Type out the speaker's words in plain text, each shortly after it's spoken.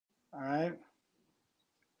All right.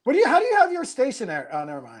 How do you have your station there? Oh,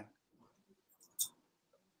 never mind.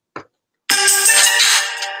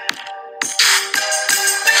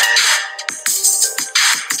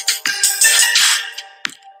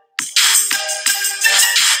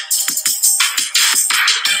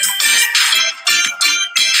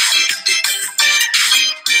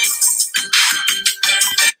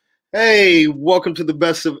 Hey, welcome to the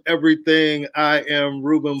best of everything. I am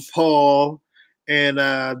Ruben Paul, and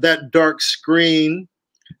that dark screen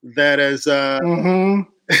that is that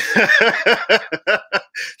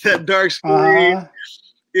dark screen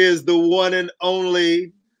is the one and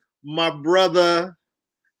only my brother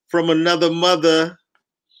from another mother,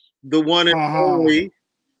 the one and only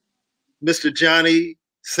Mr. Johnny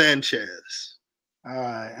Sanchez. All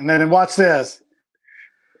right, and then watch this.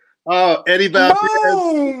 Oh, Eddie Valdez.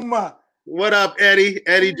 Boom! What up, Eddie?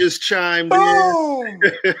 Eddie just chimed Boom!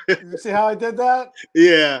 in. You see how I did that?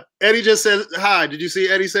 Yeah. Eddie just said hi. Did you see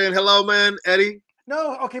Eddie saying hello, man? Eddie?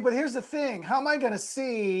 No, okay, but here's the thing. How am I going to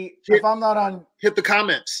see if I'm not on? Hit the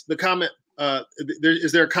comments. The comment.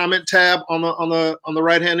 Is there a comment tab on the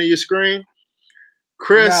right hand of your screen?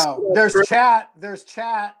 Chris. No, there's Chris. Chat. There's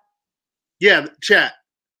chat. Yeah, chat.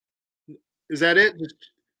 Is that it?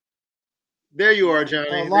 There you are,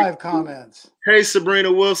 Johnny. Live comments. Hey,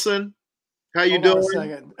 Sabrina Wilson. How you doing? Hold on a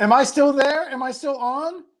second. Am I still there? Am I still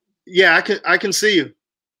on? Yeah, I can see you.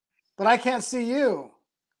 But I can't see you.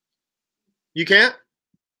 You can't?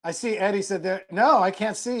 I see Eddie said there. No, I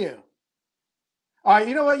can't see you. All right,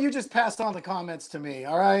 you know what? You just passed on the comments to me.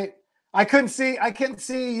 All right. I couldn't see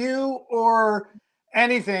you or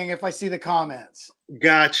anything if I see the comments.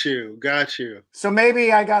 Got you. So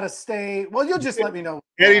maybe I gotta stay. Well, you'll just let me know.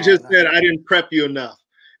 Eddie just said I didn't prep you enough.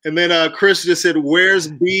 And then Chris just said, "Where's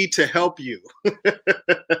B to help you?"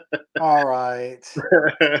 All right.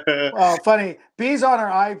 Well, funny. B's on her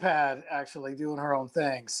iPad actually doing her own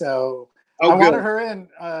thing. So I wanted her in.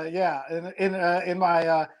 In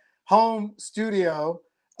my home studio,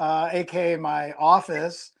 aka my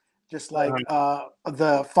office, just like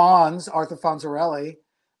the Fonz, Arthur Fonzarelli.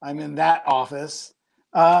 I'm in that office.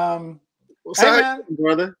 Hey, man,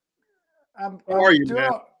 brother. How are you, man?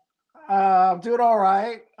 I'm doing all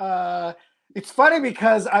right. It's funny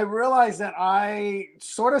because I realize that I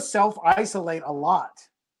sort of self-isolate a lot.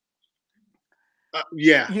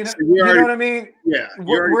 Yeah, you know what I mean. Yeah,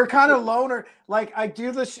 we're kind of loner. Like I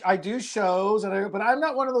do shows, but I'm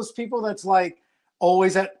not one of those people that's like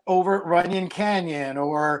always over at Runyon Canyon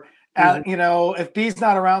or. If B's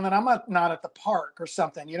not around, then I'm not at the park or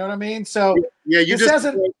something. You know what I mean? So yeah,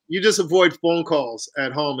 you just avoid phone calls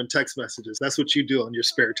at home and text messages. That's what you do on your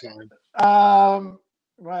spare time.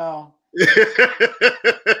 Well,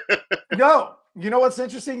 no. You know what's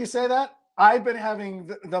interesting? You say that. I've been having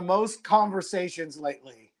the most conversations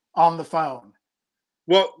lately on the phone.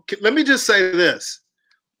 Well, let me just say this.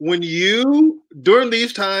 During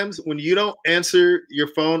these times, when you don't answer your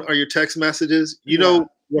phone or your text messages, you know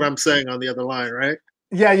what I'm saying on the other line, right?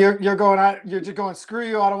 Yeah, you're just going, screw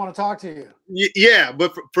you, I don't want to talk to you. Yeah,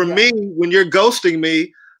 but for me, when you're ghosting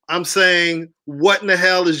me, I'm saying, what in the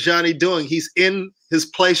hell is Johnny doing? He's in his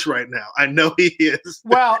place right now. I know he is.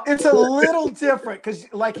 Well, it's a little different because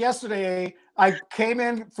like yesterday, I came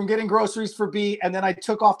in from getting groceries for B and then I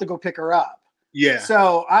took off to go pick her up. Yeah.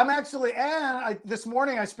 So I'm actually, this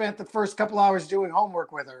morning I spent the first couple hours doing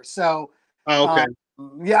homework with her. So okay.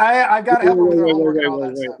 Yeah, I got to help her with her homework and all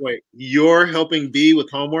that stuff. Wait. You're helping B with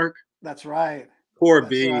homework? That's right. Poor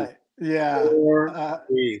B. Right. Yeah. Poor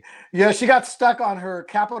B. Yeah, she got stuck on her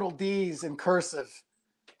capital D's in cursive.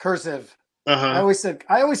 I always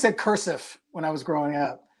said cursive when I was growing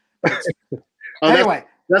up. Anyway.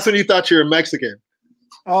 That's when you thought you were Mexican.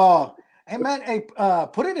 Oh, hey, man,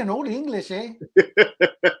 put it in old English, eh?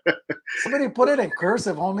 Somebody put it in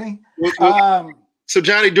cursive, homie. So,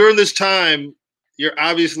 Johnny, during this time, you're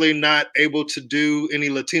obviously not able to do any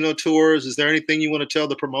Latino tours. Is there anything you want to tell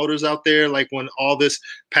the promoters out there, like when all this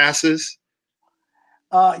passes?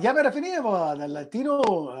 Yeah, but if any of the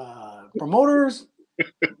Latino promoters,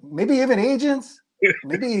 maybe even agents,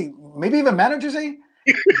 maybe even managers,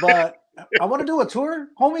 but I want to do a tour,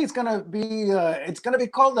 homie. It's gonna be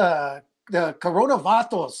called the Corona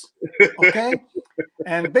Vatos, okay?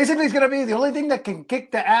 And basically, it's gonna be the only thing that can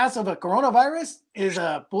kick the ass of a coronavirus is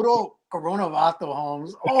a puro Corona Vato,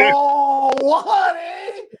 Holmes. Oh, what?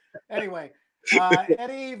 Anyway,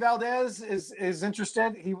 Eddie Valdez is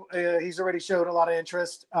interested. He's already showed a lot of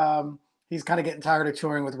interest. He's kind of getting tired of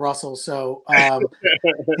touring with Russell, so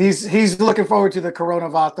he's looking forward to the Corona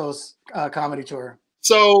Vatos comedy tour.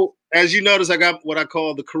 So, as you notice, I got what I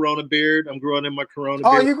call the Corona beard. I'm growing in my Corona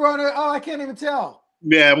beard. Oh, you growing it? Oh, I can't even tell.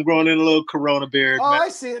 Yeah, I'm growing in a little Corona beard, Oh, man. I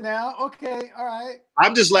see it now. Okay, all right.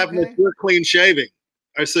 I'm just laughing Okay. at you're clean shaving.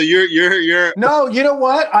 So you're No, you know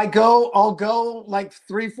what? I'll go like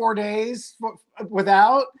 3-4 days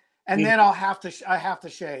without, and then I have to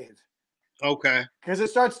shave okay. because it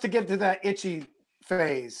starts to get to that itchy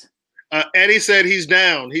phase. Eddie said he's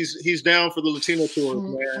down. He's down for the Latino tours,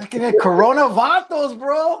 man. Look at it, Corona Vatos,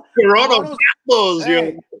 bro. Corona Vatos,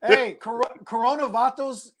 Hey, yo. hey, Corona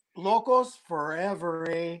Vatos locos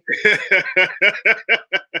forever, eh?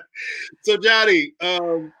 So Johnny,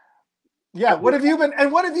 Yeah, what have you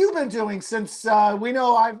been doing since we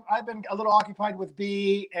know I've been a little occupied with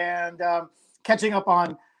B and catching up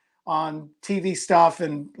on TV stuff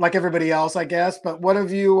and like everybody else, I guess. But what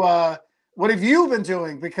have you been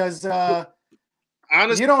doing? Because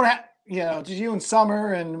honestly, you don't have, just you and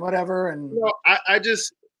Summer and whatever. And I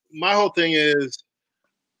just my whole thing is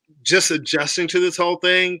just adjusting to this whole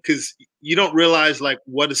thing because you don't realize like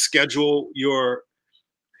what a schedule your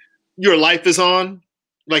life is on,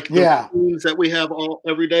 like the routines that we have all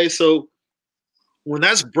every day. So when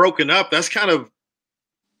that's broken up, that's kind of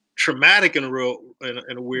traumatic in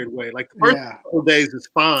a weird way. Like the first couple of days is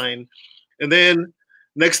fine, and then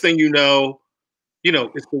next thing you know,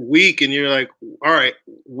 it's the week, and you're like, all right,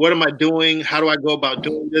 what am I doing? How do I go about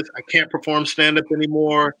doing this? I can't perform stand up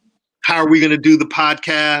anymore. How are we going to do the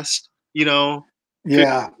podcast?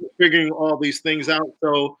 Figuring all these things out.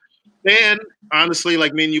 So then, honestly,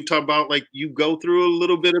 like me and you've talked about, like you go through a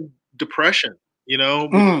little bit of depression.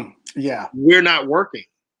 We're not working.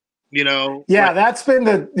 That's been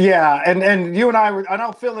and you and I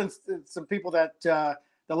know Phil and some people that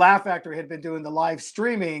the Laugh Factory had been doing the live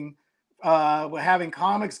streaming, having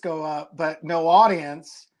comics go up but no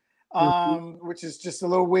audience, which is just a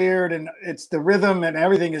little weird, and it's the rhythm and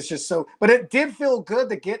everything is just so, but it did feel good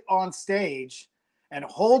to get on stage and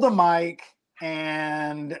hold a mic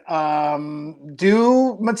and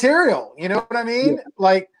do material, you know what I mean?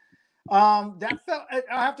 Like that felt,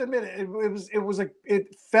 I have to admit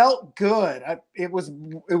it felt good. It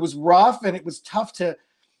was rough and it was tough to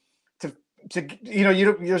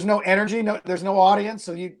there's no energy, there's no audience,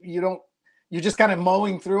 so you're just kind of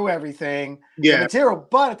mowing through everything, the material.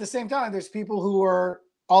 But at the same time, there's people who are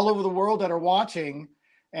all over the world that are watching,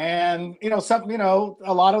 and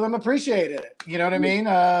a lot of them appreciated it. You know what I mean?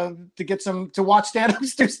 To watch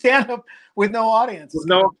stand-ups do stand-up with no audience.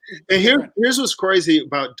 And here's what's crazy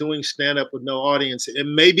about doing stand-up with no audience,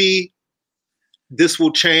 and maybe this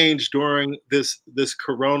will change during this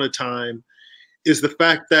Corona time, is the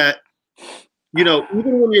fact that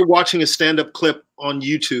even when you're watching a stand-up clip on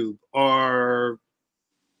YouTube or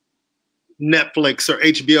Netflix or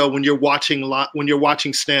HBO, when you're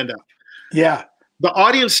watching stand-up, the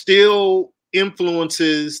audience still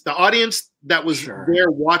influences the audience that was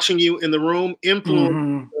there watching you in the room,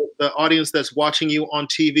 influence the audience that's watching you on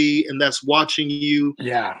TV and that's watching you in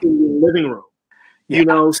your living room.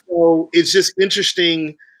 So it's just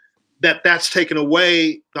interesting that that's taken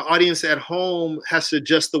away. The audience at home has to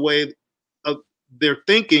adjust the way of their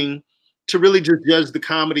thinking to really just judge the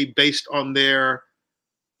comedy based on their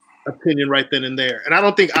opinion right then and there. And I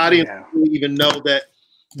don't think audiences really even know that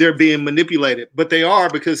they're being manipulated, but they are,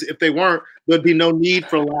 because if they weren't, there'd be no need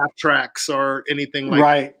for laugh tracks or anything like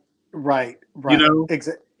that. Right.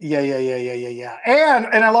 Yeah.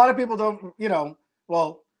 And a lot of people don't,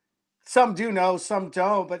 well, some do know, some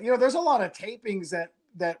don't, but there's a lot of tapings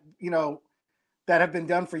that have been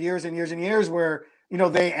done for years and years and years where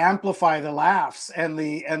they amplify the laughs and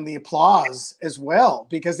the applause as well,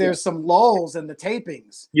 because there's some lulls in the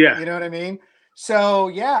tapings. You know what I mean? So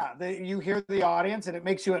you hear the audience and it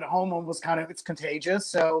makes you at home almost kind of, it's contagious.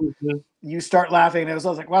 So you start laughing, and it was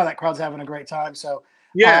like, wow, that crowd's having a great time. So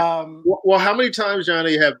well, how many times,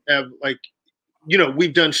 Johnny, have like,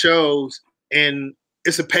 we've done shows and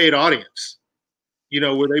it's a paid audience,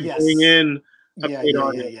 where they bring in a paid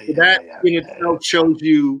audience. That in itself shows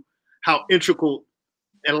you how integral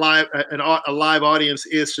a live audience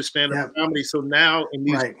is to stand-up comedy. So now in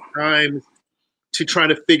these times, to try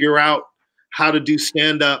to figure out how to do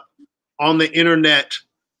stand-up on the internet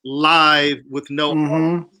live with no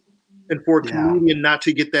audience, and for a comedian not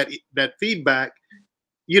to get that feedback,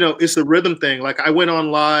 it's a rhythm thing. Like I went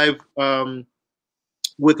on live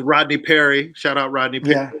with Rodney Perry. Shout out Rodney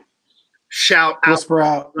Perry. Shout out Whisper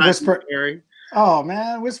out. Rodney Whisper. Perry. Oh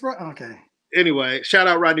man, whisper. Okay. Anyway, shout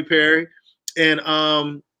out Rodney Perry.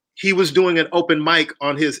 And he was doing an open mic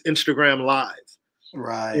on his Instagram live.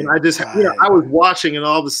 Right. And I just, I was watching, and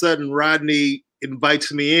all of a sudden Rodney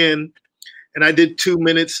invites me in, and I did 2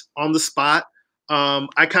 minutes on the spot.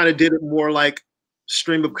 I kind of did it more like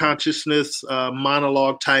stream of consciousness,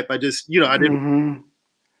 monologue type. I just, I didn't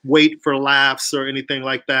wait for laughs or anything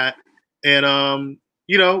like that. And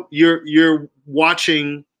you know, you're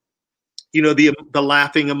watching, you know, the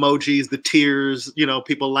laughing emojis, the tears, you know,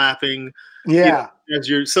 people laughing. Yeah.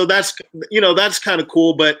 You know, so that's, you know, that's kind of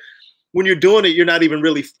cool. But when you're doing it, you're not even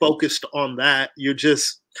really focused on that. You're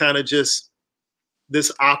just kind of just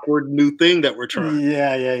this awkward new thing that we're trying.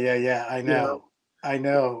 Yeah. I know. You know? I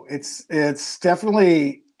know. It's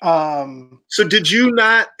definitely. So did you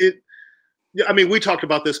not? I mean, we talked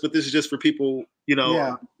about this, but this is just for people, you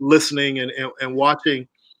know, listening and watching.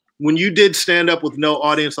 When you did stand up with no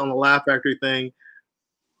audience on the Laugh Factory thing,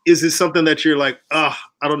 is this something that you're like, I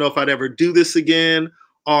don't know if I'd ever do this again,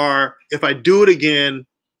 or if I do it again,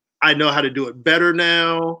 I know how to do it better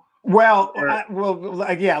now? Well,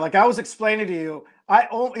 like I was explaining to you,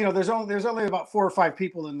 you know, there's only about 4 or 5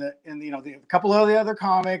 people in the you know, a couple of the other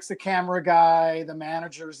comics, the camera guy, the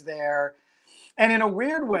manager's there. And in a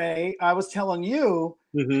weird way, I was telling you,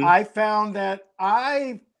 I found that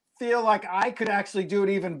I feel like I could actually do it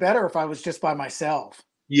even better if I was just by myself.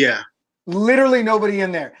 Yeah. Literally nobody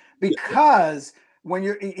in there. Because when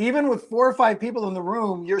you're, even with 4 or 5 people in the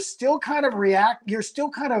room, you're still kind of you're still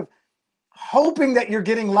kind of hoping that you're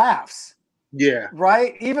getting laughs. Yeah.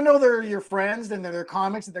 Right? Even though they're your friends and they're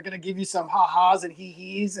comics and they're going to give you some ha-has and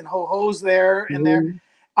hee-hees and ho-hos there and there.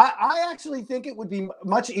 I actually think it would be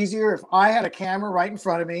much easier if I had a camera right in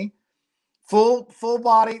front of me, full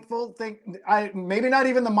body, full thing. Maybe not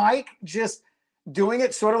even the mic, just doing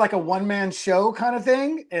it sort of like a one-man show kind of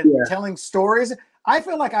thing and telling stories. I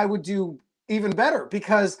feel like I would do even better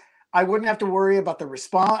because I wouldn't have to worry about the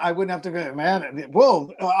response. I wouldn't have to go, man,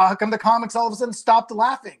 whoa, how come the comics all of a sudden stopped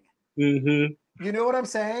laughing? You know what I'm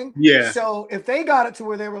saying? Yeah. So if they got it to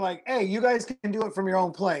where they were like, hey, you guys can do it from your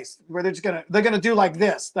own place, where they're gonna do like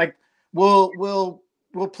this, like we'll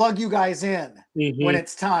plug you guys in when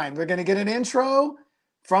it's time. They're gonna get an intro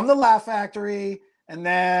from the Laugh Factory, and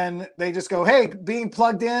then they just go, hey, being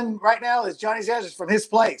plugged in right now is Johnny Sanchez from his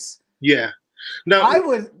place. Yeah. Now I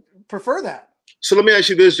would prefer that. So let me ask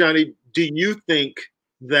you this, Johnny. Do you think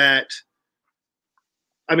that,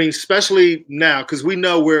 I mean, especially now, because we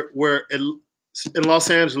know we're in Los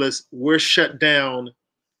Angeles, we're shut down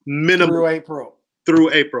minimum through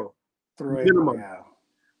April. Minimum.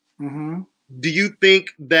 Yeah. Do you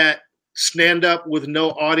think that stand up with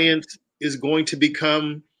no audience is going to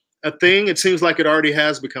become a thing? It seems like it already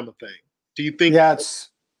has become a thing. Do you think?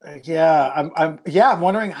 Yeah, I'm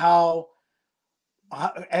wondering how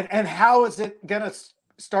and how is it gonna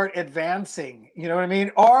start advancing? You know what I mean?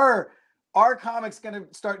 Are comics going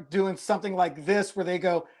to start doing something like this where they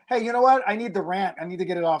go, hey, you know what? I need the rant. I need to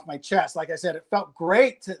get it off my chest. Like I said, it felt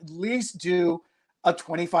great to at least do a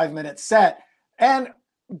 25-minute set. And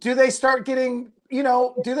do they start getting, you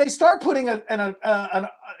know, do they start putting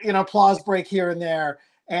an applause break here and there?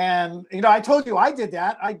 And, you know, I told you I did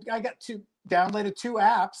that. I downloaded 2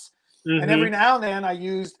 apps. And every now and then I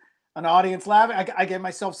used an audience laughing. I gave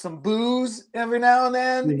myself some booze every now and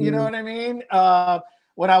then. You know what I mean?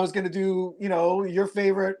 When I was going to do, you know, your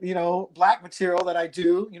favorite, you know, black material that I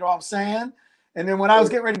do, you know what I'm saying? And then when I was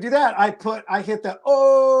getting ready to do that, I hit the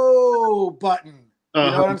button. You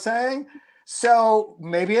know what I'm saying? So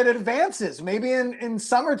maybe it advances. Maybe in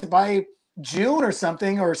summer, by June or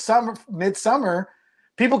something, or midsummer,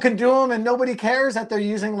 people can do them and nobody cares that they're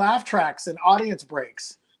using laugh tracks and audience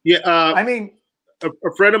breaks. Yeah. I mean,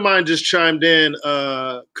 a friend of mine just chimed in.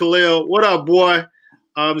 Khalil, what up, boy?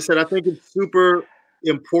 Said, I think it's super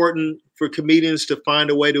important for comedians to find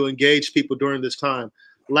a way to engage people during this time.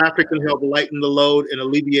 Laughter can help lighten the load and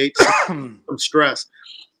alleviate some stress.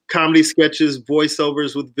 Comedy sketches,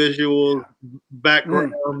 voiceovers with visual,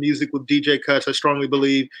 background music with DJ cuts. I strongly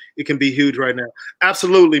believe it can be huge right now.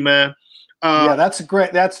 Absolutely, man. Yeah, that's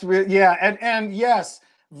great. And yes,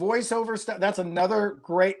 voiceover stuff. That's another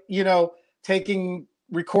great, you know,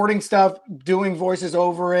 recording stuff, doing voices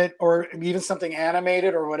over it, or even something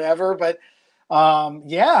animated or whatever. But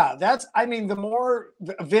yeah, I mean, the more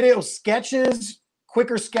video sketches,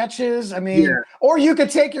 quicker sketches. I mean, or you could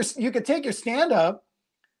take your stand up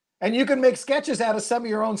and you can make sketches out of some of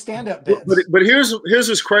your own stand up bits. But here's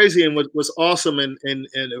what's crazy and what's awesome and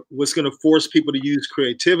what's going to force people to use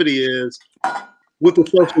creativity is with the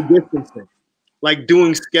social distancing, like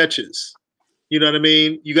doing sketches. You know what I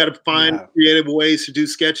mean? You got to find creative ways to do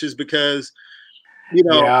sketches because, you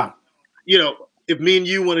know, if me and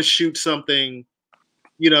you want to shoot something,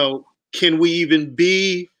 you know, can we even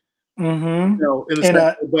be, you know,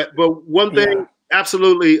 but one thing,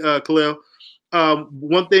 absolutely, Khalil,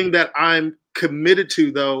 one thing that I'm committed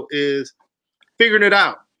to though is figuring it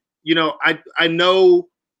out. You know, I know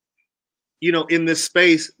you know, in this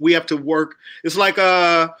space, we have to work. It's like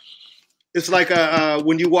when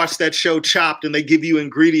you watch that show Chopped and they give you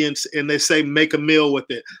ingredients and they say make a meal with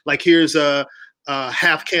it. Like here's a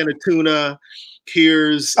half can of tuna.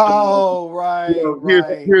 Here's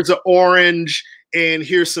here's an orange and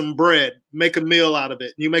here's some bread. Make a meal out of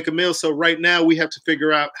it. You make a meal. So right now we have to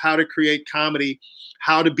figure out how to create comedy,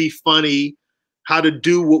 how to be funny, how to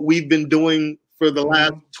do what we've been doing for the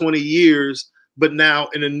last 20 years, but now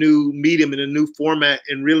in a new medium, in a new format,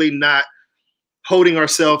 and really not holding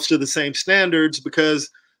ourselves to the same standards because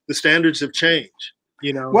the standards have changed.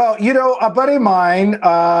 You know? Well, you know, a buddy of mine,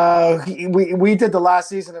 we did the last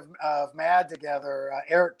season of Mad together,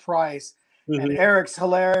 Eric Price, and Eric's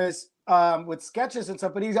hilarious with sketches and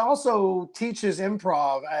stuff, but he also teaches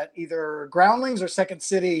improv at either Groundlings or Second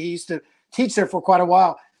City. He used to teach there for quite a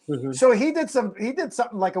while. So he did something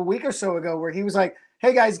like a week or so ago where he was like,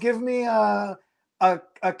 hey guys, give me a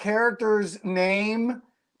character's name,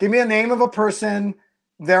 give me a name of a person,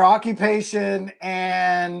 their occupation,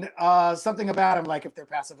 and something about them, like if they're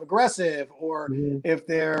passive aggressive or if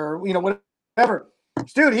they're, you know, whatever.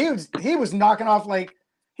 Dude, he was knocking off, like,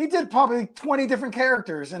 he did probably 20 different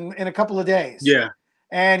characters in a couple of days. Yeah.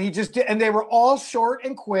 And he just did, and they were all short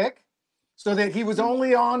and quick, so that he was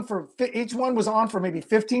only on for, each one was on for maybe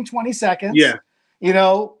 15, 20 seconds. Yeah. You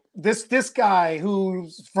know, this guy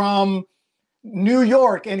who's from New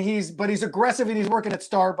York and he's aggressive and he's working at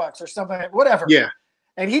Starbucks or something, whatever. Yeah.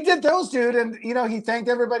 And he did those, dude. And, you know, he thanked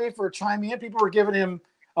everybody for chiming in. People were giving him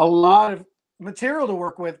a lot of material to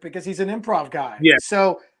work with because he's an improv guy. Yeah.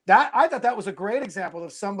 So I thought that was a great example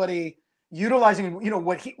of somebody utilizing, you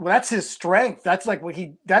know, that's his strength. That's like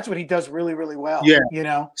that's what he does really, really well. Yeah. You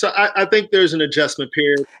know? So I think there's an adjustment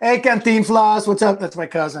period. Hey, Canteen Floss, what's up? That's my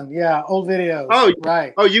cousin. Yeah. Old videos. Oh,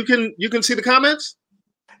 right. Oh, you can see the comments?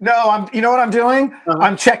 No, you know what I'm doing?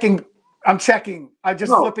 I'm checking. I'm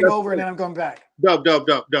just flipping over and then I'm going back.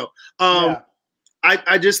 Dope.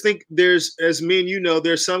 I just think there's, as me and you know,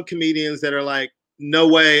 there's some comedians that are like, no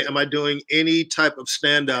way am I doing any type of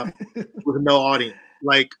stand-up with no audience.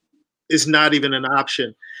 Like, it's not even an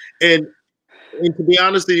option. And to be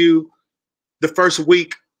honest with you, the first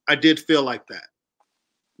week I did feel like that,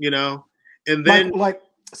 you know? And then like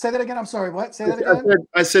say that again. I'm sorry. What? Say that again.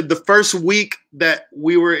 I said the first week that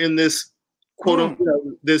we were in this quote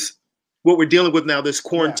unquote, this, what we're dealing with now, this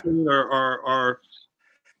quarantine or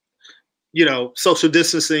you know, social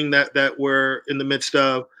distancing that we're in the midst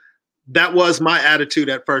of, that was my attitude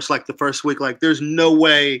at first, like the first week, like there's no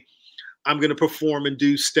way I'm going to perform and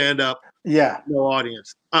do stand up. Yeah. No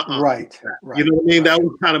audience. Right. You know what I mean? That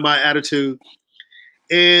was kind of my attitude.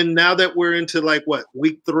 And now that we're into like what,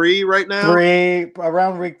 week 3 right now?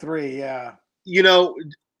 Around week 3. Yeah. You know,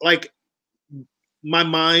 like my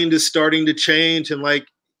mind is starting to change. And like,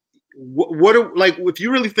 what are, like, if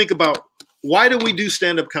you really think about why do we do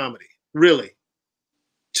stand-up comedy? Really?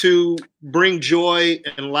 To bring joy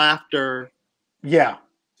and laughter. Yeah.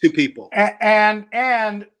 To people.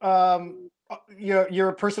 And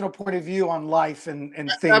your personal point of view on life and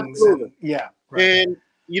things. Absolutely. Yeah. Right. And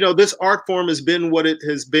you know, this art form has been what it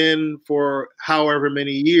has been for however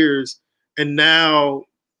many years. And now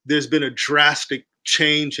there's been a drastic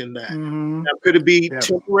change in that. Now, could it be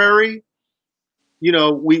temporary? You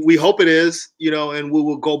know, we hope it is, you know, and we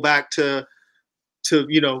will go back to,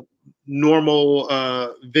 you know, normal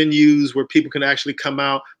venues where people can actually come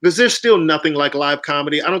out, because there's still nothing like live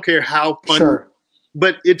comedy. I don't care how funny,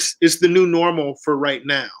 but it's the new normal for right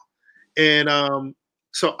now. And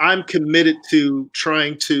so I'm committed to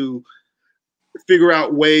trying to figure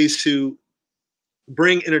out ways to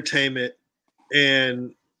bring entertainment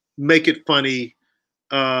and make it funny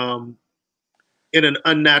in an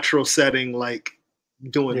unnatural setting, like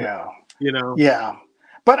doing that, you know? Yeah.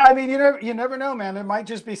 But I mean, you never know, man. It might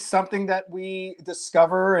just be something that we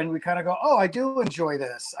discover and we kind of go, oh, I do enjoy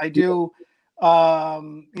this. I do,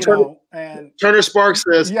 you know, and Turner Sparks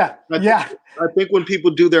says, I think when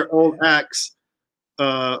people do their old acts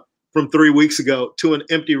from 3 weeks ago to an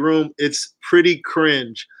empty room, it's pretty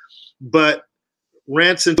cringe, but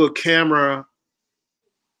rants into a camera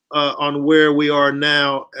on where we are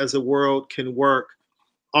now as a world can work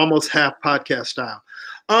almost half podcast style.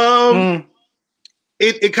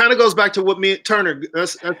 It kind of goes back to what me and Turner,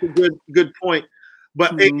 that's a good point.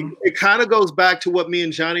 But it kind of goes back to what me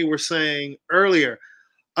and Johnny were saying earlier.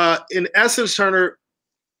 In essence, Turner,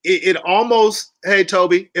 it almost, hey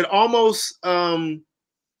Toby, it almost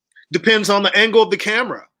depends on the angle of the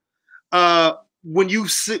camera. When you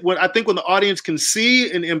sit, I think when the audience can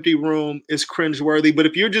see an empty room is cringeworthy, but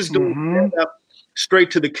if you're just doing stand-up straight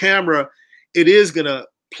to the camera, it is gonna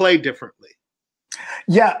play differently.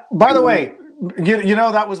 Yeah. By the way, you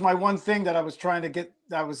know, that was my one thing that I was trying to get.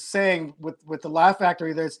 I was saying with the Laugh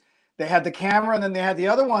Factory. They had the camera, and then they had the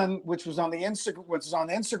other one, which was on the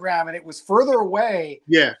Instagram, and it was further away.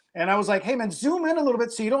 Yeah. And I was like, hey man, zoom in a little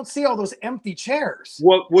bit so you don't see all those empty chairs.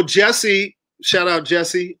 Well, Jesse, shout out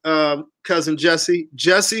Jesse, cousin Jesse.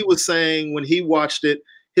 Jesse was saying when he watched it,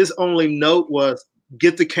 his only note was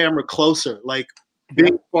get the camera closer. Like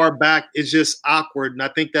being far back is just awkward, and I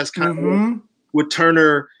think that's kind of what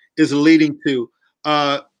Turner is leading to.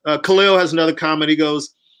 Khalil has another comment. He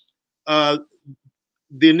goes,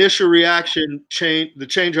 the initial reaction the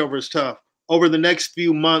changeover is tough. Over the next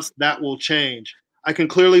few months, that will change. I can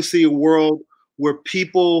clearly see a world where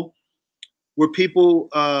people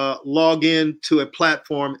log in to a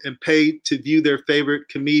platform and pay to view their favorite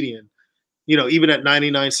comedian. You know, even at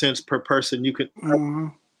 99 cents per person, you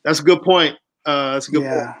can. That's a good point. That's a good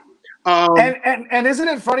point. And isn't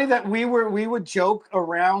it funny that we would joke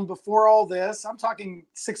around before all this? I'm talking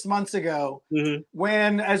 6 months ago,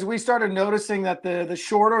 when as we started noticing that the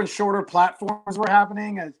shorter and shorter platforms were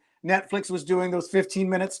happening, as Netflix was doing those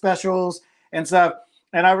 15-minute specials and stuff.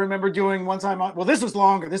 And I remember doing one time, well, this was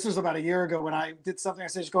longer. This was about a year ago when I did something. I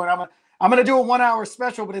said, just going, I'm going to do a 1 hour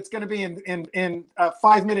special, but it's going to be in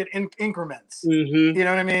 5-minute increments. You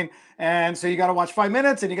know what I mean? And so you got to watch 5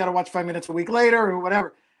 minutes, and you got to watch 5 minutes a week later or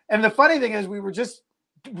whatever. And the funny thing is,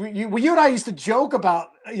 you and I used to joke about,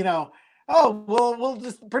 you know, oh, well, we'll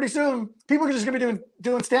just pretty soon people are just going to be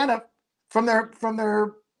doing stand up from their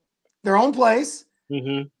own place,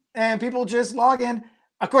 and people just log in.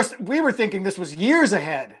 Of course, we were thinking this was years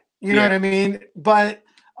ahead. You know what I mean? But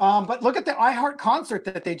look at the iHeart concert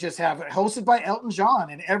that they just have, hosted by Elton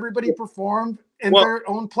John, and everybody performed in their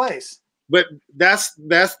own place. But that's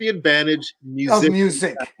the advantage of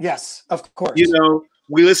music. Yes, of course. You know,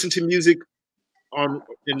 we listen to music on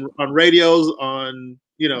radios, on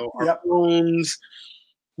our phones,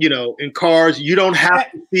 in cars. You don't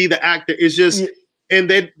have to see the actor. It's just. And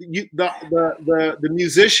then the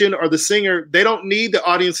musician or the singer, they don't need the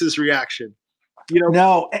audience's reaction.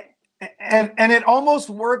 No, and it almost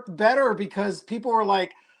worked better because people were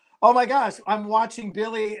like, "Oh my gosh, I'm watching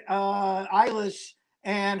Billie Eilish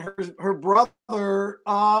and her brother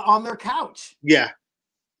on their couch." Yeah,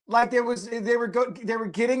 like they were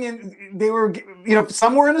getting in. They were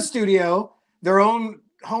some were in a studio, their own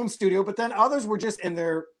home studio, but then others were just in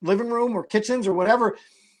their living room or kitchens or whatever.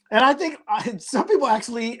 And I think some people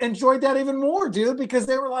actually enjoyed that even more, dude, because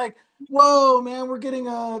they were like, "Whoa, man, we're getting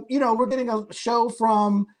a show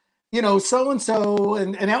from, so-and-so,"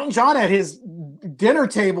 and Elton John at his dinner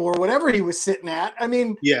table or whatever he was sitting at. I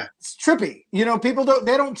mean, it's trippy. People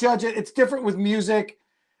don't judge it. It's different with music,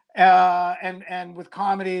 and with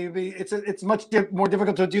comedy. It's much more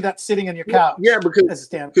difficult to do that sitting on your couch. Yeah,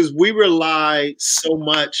 because we rely so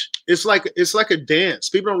much. It's like a dance.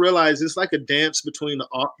 People don't realize it's like a dance between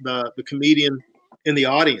the comedian and the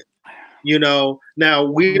audience. Now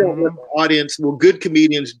we don't let the audience. Well, good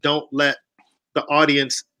comedians don't let the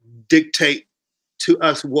audience dictate to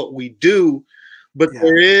us what we do, but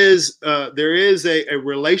there is a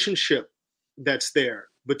relationship that's there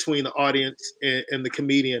between the audience and the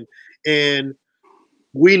comedian, and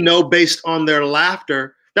we know based on their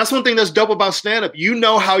laughter. That's one thing that's dope about stand-up. You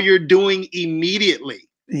know how you're doing immediately.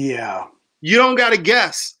 Yeah, you don't got to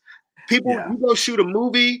guess. People, you go shoot a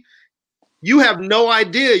movie, you have no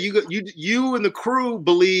idea. You and the crew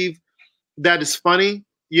believe that it's funny,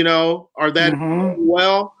 or that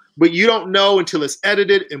well, but you don't know until it's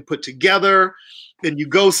edited and put together. And you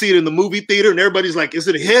go see it in the movie theater, and everybody's like, "Is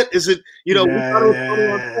it a hit? Is it?"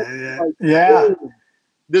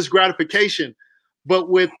 This gratification. But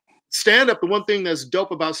with stand-up, the one thing that's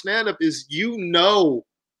dope about stand-up is in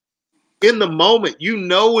the moment,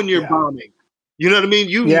 when you're bombing. You know what I mean?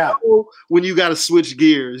 You know when you got to switch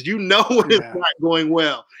gears. You know when it's not going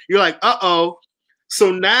well. You're like, uh-oh.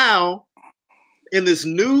 So now, in this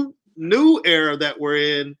new era that we're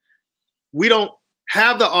in, we don't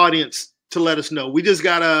have the audience to let us know. We just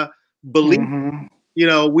gotta believe.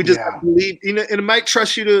 We just gotta believe. And it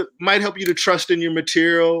might help you to trust in your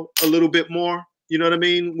material a little bit more. You know what I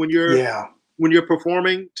mean? When you're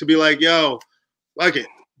performing, to be like, "Yo, like it.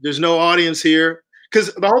 There's no audience here."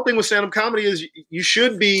 Because the whole thing with stand-up comedy is you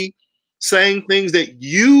should be saying things that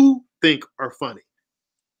you think are funny.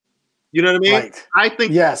 You know what I mean? Right. I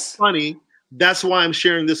think it's funny. That's why I'm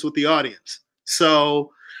sharing this with the audience.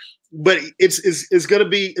 So. But it's gonna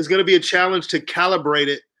be a challenge to calibrate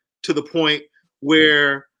it to the point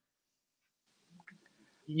where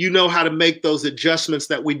you know how to make those adjustments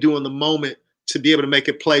that we do in the moment to be able to make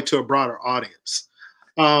it play to a broader audience.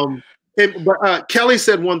 But Kelly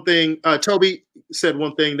said one thing. Toby, said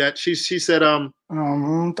one thing that she said,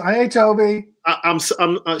 Hi, Toby.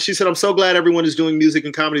 She said, I'm so glad everyone is doing music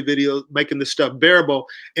and comedy videos, making this stuff bearable.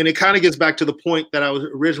 And it kind of gets back to the point that I was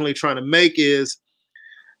originally trying to make, is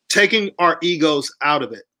taking our egos out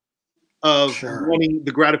of it, of wanting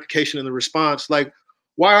the gratification and the response. Like,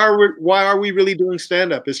 why are we really doing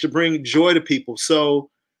stand-up? It's to bring joy to people. So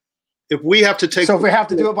if we have to take, so if we have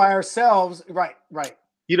to do it by ourselves, right.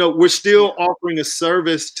 You know, we're still offering a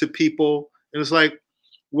service to people, and it's like,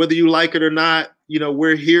 whether you like it or not, you know,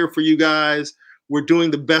 we're here for you guys. We're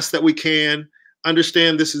doing the best that we can.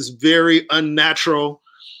 Understand this is very unnatural,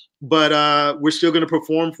 but we're still going to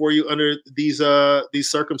perform for you under these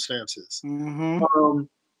circumstances. Mm-hmm.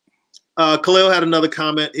 Khalil had another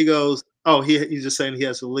comment. He goes, oh, he's just saying he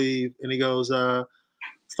has to leave, and he goes,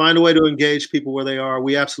 find a way to engage people where they are.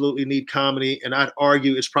 We absolutely need comedy, and I'd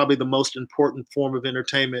argue it's probably the most important form of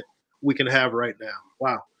entertainment we can have right now.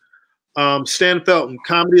 Wow. Stan Felton,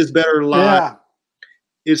 comedy is better live. Yeah.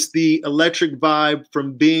 It's the electric vibe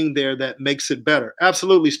from being there that makes it better.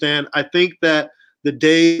 Absolutely, Stan. I think that the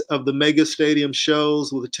days of the mega stadium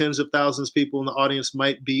shows with tens of thousands of people in the audience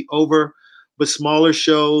might be over, but smaller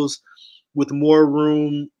shows with more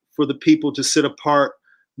room for the people to sit apart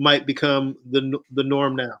might become the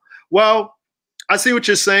norm now. Well, I see what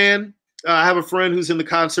you're saying. I have a friend who's in the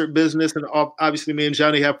concert business, and obviously me and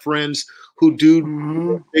Johnny have friends who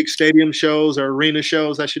do big stadium shows, or arena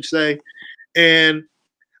shows, I should say. And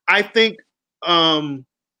I think for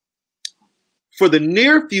the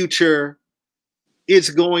near future, it's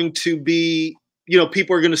going to be, you know,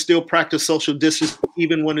 people are going to still practice social distance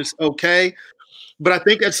even when it's okay. But I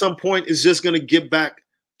think at some point it's just going to get back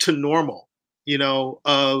to normal, you know,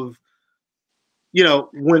 of, you know,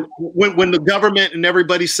 when the government and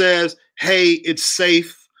everybody says, hey, it's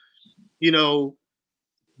safe, you know,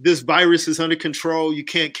 this virus is under control, you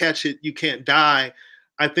can't catch it, you can't die.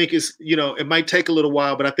 I think it's, you know, it might take a little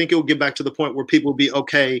while, but I think it will get back to the point where people will be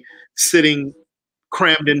okay sitting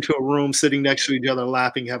crammed into a room, sitting next to each other,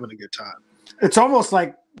 laughing, having a good time. It's almost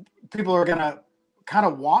like people are going to kind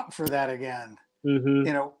of want for that again. You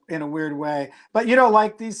know, in a weird way. But, you know,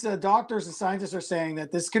 like these doctors and scientists are saying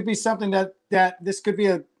that this could be something that this could be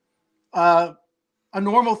a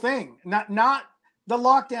normal thing, not the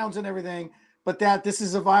lockdowns and everything, but that this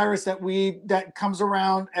is a virus that comes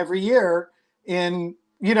around every year in,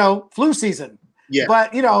 you know, flu season. Yeah.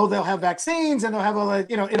 But, you know, they'll have vaccines and they'll have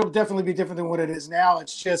you know, it'll definitely be different than what it is now.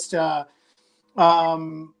 It's just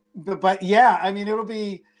but yeah, I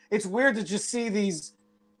mean, it's weird to just see these.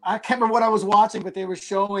 I can't remember what I was watching, but they were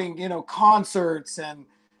showing, you know, concerts and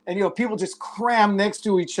you know, people just crammed next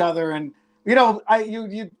to each other, and you know,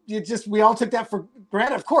 we all took that for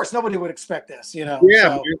granted. Of course, nobody would expect this, you know.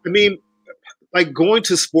 Yeah, so. I mean, like going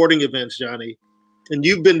to sporting events, Johnny, and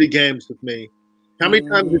you've been to games with me. How many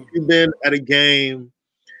times have you been at a game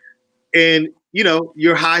and, you know,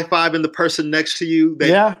 you're high-fiving the person next to you that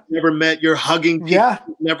you've never met, you're hugging people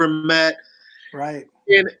you've never met. Right.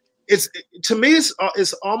 And to me,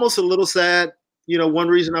 it's almost a little sad. You know, one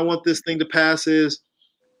reason I want this thing to pass is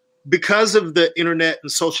because of the internet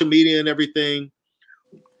and social media and everything.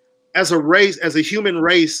 As a race, as a human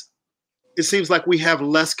race, it seems like we have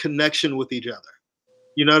less connection with each other.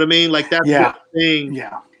 You know what I mean? Like that's the thing.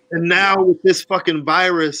 Yeah. And now with this fucking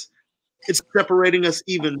virus, it's separating us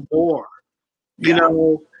even more. You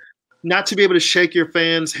know, not to be able to shake your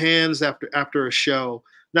fans' hands after a show,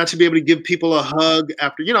 not to be able to give people a hug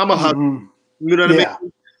after, you know, I'm a hug. You know what I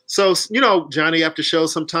mean? So, you know, Johnny, after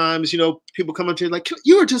shows, sometimes, you know, people come up to you like,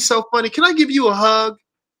 you were just so funny. Can I give you a hug?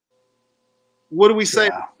 What do we say?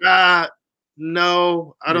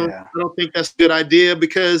 No, I don't think that's a good idea,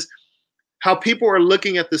 because how people are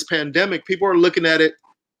looking at this pandemic, people are looking at it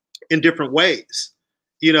in different ways.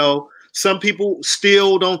 You know, some people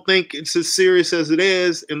still don't think it's as serious as it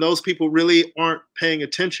is, and those people really aren't paying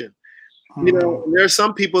attention. You know, there's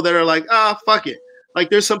some people that are like, fuck it. Like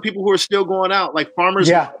there's some people who are still going out, like Farmers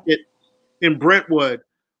Market in Brentwood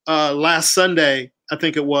last Sunday, I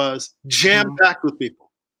think it was, jam-packed with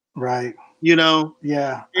people. Right. You know?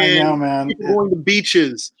 Yeah, and I know, man. People going to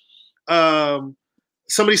beaches.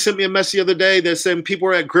 Somebody sent me a message the other day that said people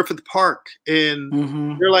are at Griffith Park,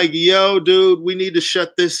 and they're like, yo, dude, we need to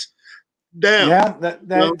shut this down. Yeah,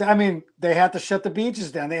 I mean, they had to shut the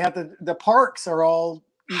beaches down. They had the parks are all,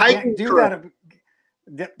 you can't do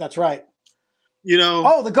that. That's right. You know,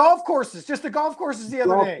 oh, the golf courses, just the golf courses the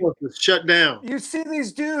other day shut down. You see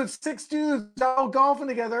these dudes, 6 dudes all golfing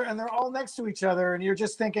together, and they're all next to each other, and you're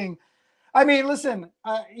just thinking, I mean, listen,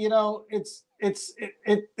 you know, it's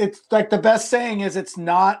like the best saying is, it's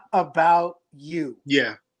not about you.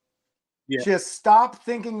 Yeah. Just stop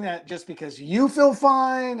thinking that just because you feel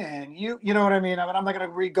fine and you know what I mean. I'm not going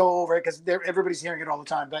to go over it because everybody's hearing it all the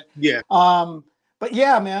time. But but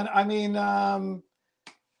yeah, man. I mean,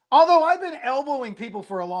 although I've been elbowing people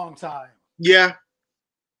for a long time. Yeah.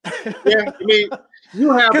 Yeah. I mean,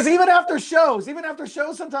 you have, because even after shows,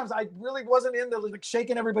 sometimes I really wasn't into like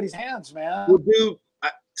shaking everybody's hands, man. Well, dude,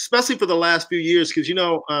 especially for the last few years, because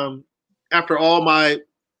after all my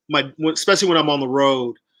especially when I'm on the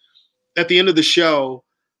road, at the end of the show,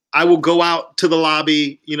 I will go out to the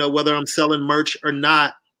lobby, whether I'm selling merch or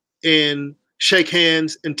not, and shake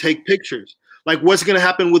hands and take pictures. Like, what's going to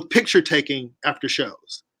happen with picture taking after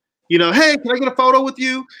shows? Hey, can I get a photo with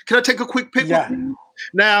you? Can I take a quick pic with you?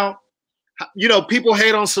 Now, people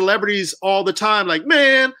hate on celebrities all the time. Like,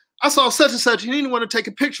 man, I saw such and such. He didn't want to take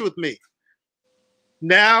a picture with me.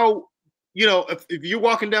 Now, if you're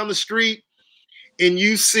walking down the street and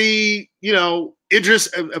you see, Idris,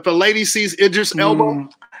 if a lady sees Idris Elba, oh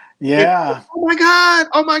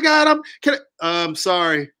my God, I'm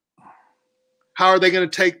sorry. How are they going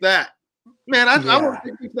to take that? Man, I want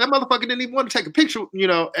to that motherfucker didn't even want to take a picture.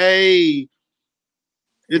 Hey,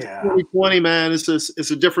 it's 2020, man.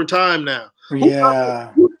 It's a different time now.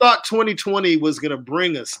 Who thought 2020 was going to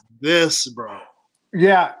bring us this, bro?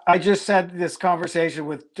 Yeah, I just had this conversation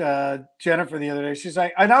with Jennifer the other day. She's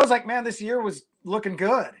like, and I was like, man, this year was looking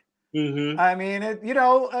good. Mm-hmm. I mean,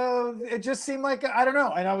 it just seemed like, I don't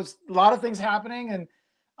know. And I was a lot of things happening, and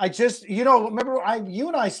I just, remember you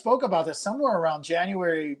and I spoke about this somewhere around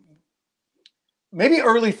January, maybe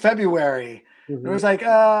early February. Mm-hmm. It was like,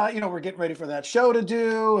 we're getting ready for that show to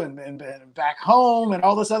do, and back home, and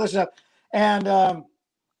all this other stuff. And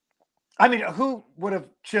I mean, who would have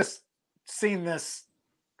just seen this?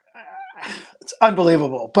 It's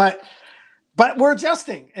unbelievable, but we're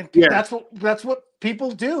adjusting, and that's what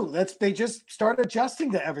people do. They just start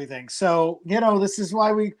adjusting to everything. So this is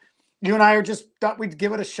why you and I just thought we'd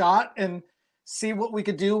give it a shot and see what we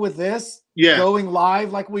could do with this. Going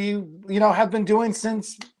live like we have been doing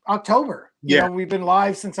since October. We've been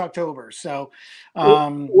live since October. So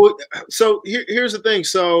so here's the thing.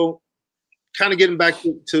 So kind of getting back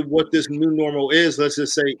to what this new normal is, let's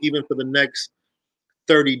just say even for the next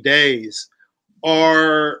 30 days,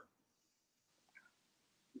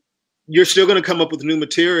 you're still going to come up with new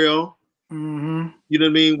material. Mm-hmm. You know what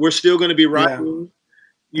I mean? We're still going to be writing.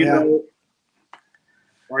 You know,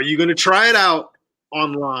 are you going to try it out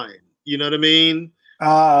online? You know what I mean?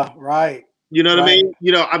 Right. You know what I mean?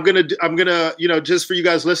 I'm gonna, just for you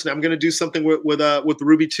guys listening, I'm gonna do something with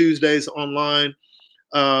Ruby Tuesdays online.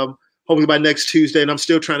 Hopefully by next Tuesday, and I'm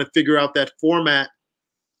still trying to figure out that format.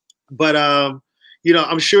 But I'm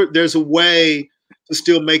sure there's a way to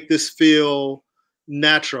still make this feel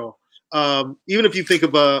natural. Even if you think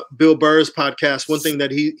of Bill Burr's podcast, one thing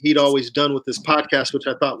that he'd always done with this podcast, which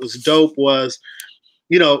I thought was dope, was,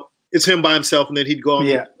 it's him by himself, and then he'd go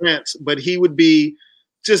on rants, but he would be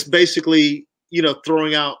just basically,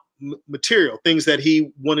 throwing out material, things that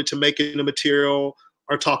he wanted to make into material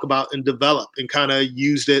or talk about and develop, and kind of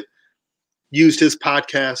used his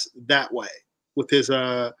podcast that way with his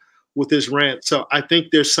rant. So I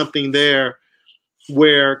think there's something there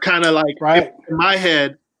where kind of like in my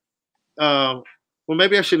head, well,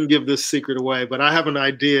 maybe I shouldn't give this secret away, but I have an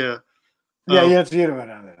idea. I have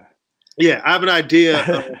an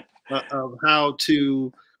idea of how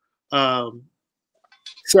to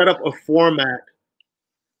set up a format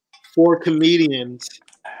for comedians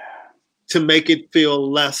to make it feel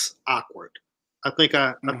less awkward. I think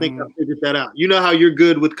I figured that out. You know how you're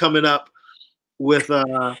good with coming up with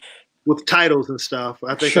titles and stuff.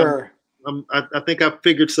 I think I think I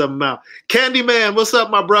figured something out. Candyman, what's up,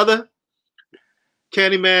 my brother?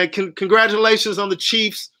 Candyman, congratulations on the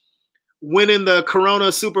Chiefs winning the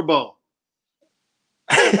Corona Super Bowl.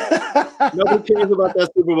 Nobody cares about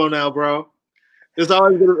that Super Bowl now, bro. It's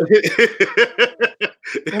always gonna.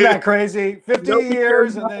 Isn't that crazy? 50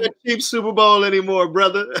 years and then Chiefs Super Bowl anymore,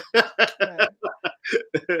 brother.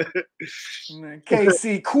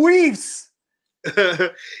 KC Queefs.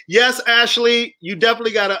 Yes, Ashley, you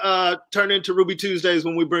definitely got to turn into Ruby Tuesdays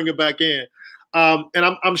when we bring it back in.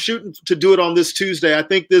 And I'm shooting to do it on this Tuesday. I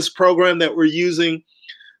think this program that we're using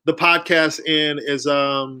the podcast in is.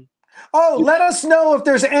 Let us know if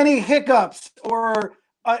there's any hiccups, or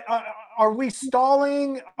are we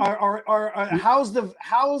stalling? How's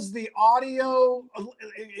the audio?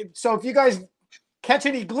 So if you guys catch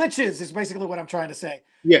any glitches, is basically what I'm trying to say.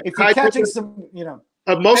 Yeah, if you're catching some,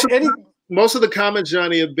 most of the comments,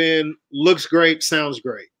 Johnny, have been looks great, sounds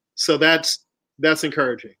great. So that's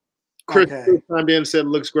encouraging. Chris chimed in, said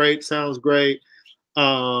looks great, sounds great.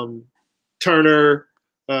 Turner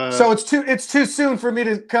So it's too soon for me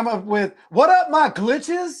to come up with what up my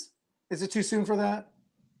glitches? Is it too soon for that?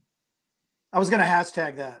 I was gonna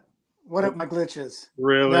hashtag that. What up my glitches?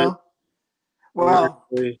 Really? No? Well,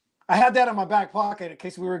 really? I had that in my back pocket in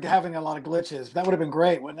case we were having a lot of glitches. That would have been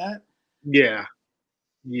great, wouldn't it? Yeah.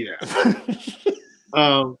 Yeah.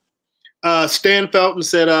 Stan Felton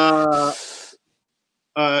said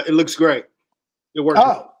it looks great. It works.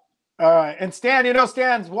 Oh, all right. And Stan, you know,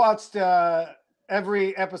 Stan's watched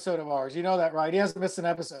every episode of ours. You know that, right? He hasn't missed an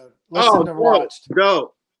episode. Listened or watched.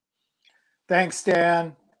 Go. Thanks,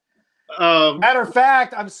 Stan. Matter of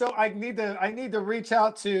fact, I need to reach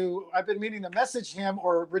out to. I've been meaning to message him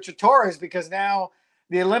or Richard Torres because now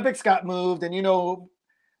the Olympics got moved, and you know,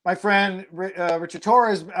 my friend Richard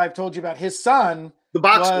Torres. I've told you about his son. The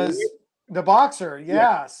boxer. Was the boxer,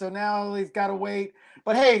 yeah. So now he's got to wait.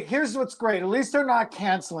 But hey, here's what's great. At least they're not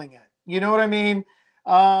canceling it. You know what I mean?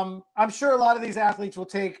 I'm sure a lot of these athletes will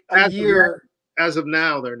take a year. As of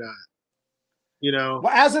now, they're not. You know.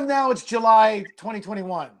 Well, as of now, it's July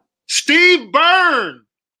 2021. Steve Byrne.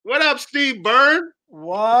 What up, Steve Byrne?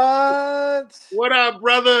 What? What up,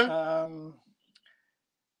 brother?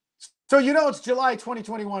 So you know it's July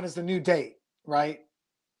 2021 is the new date, right?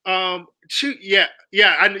 Shoot, yeah,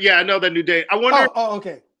 I know that new date. I wonder. Oh,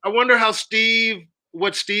 okay. I wonder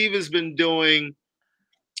what Steve has been doing.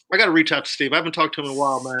 I got to reach out to Steve. I haven't talked to him in a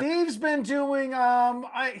while, man. Steve's been doing.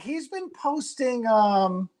 He's been posting.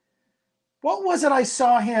 What was it? I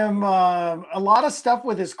saw him a lot of stuff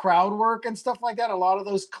with his crowd work and stuff like that. A lot of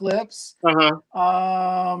those clips.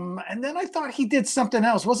 And then I thought he did something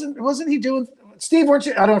else. Wasn't he doing? Steve, weren't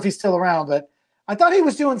you? I don't know if he's still around, but I thought he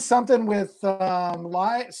was doing something with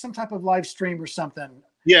some type of live stream or something.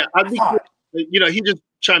 Yeah, you know, he just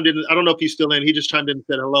chimed in. I don't know if he's still in. He just chimed in and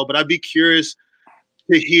said hello. But I'd be curious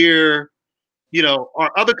to hear, you know,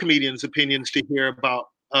 our other comedians' opinions to hear about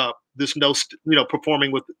this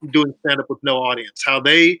performing with doing stand up with no audience, how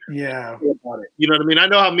they feel about it. You know what I mean? I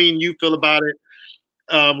know how me and you feel about it.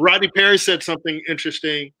 Rodney Perry said something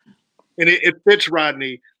interesting, and it fits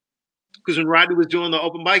Rodney. Because when Rodney was doing the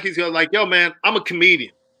open mic, he's like, yo, man, I'm a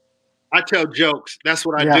comedian. I tell jokes. That's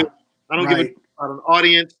what I do. I don't give a about an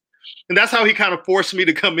audience. And that's how he kind of forced me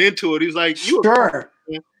to come into it. He was like,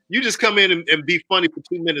 you just come in and be funny for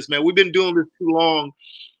 2 minutes, man. We've been doing this too long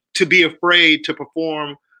to be afraid to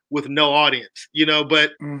perform with no audience, you know,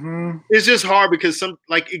 but it's just hard because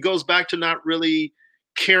it goes back to not really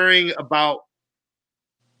caring about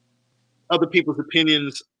other people's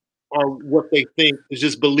opinions or what they think. Is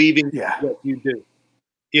just believing what you do,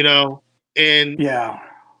 you know, and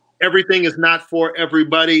everything is not for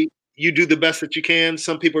everybody. You do the best that you can.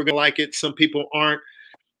 Some people are going to like it. Some people aren't.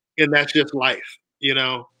 And that's just life, you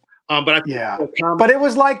know? But but it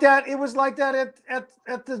was like that. It was like that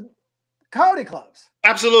at the comedy clubs.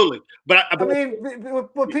 Absolutely. But I mean,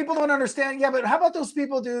 what people don't understand. Yeah. But how about those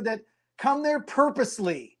people, dude, that come there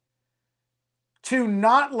purposely to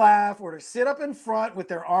not laugh or to sit up in front with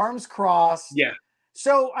their arms crossed? Yeah.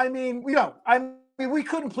 So, I mean, you know, we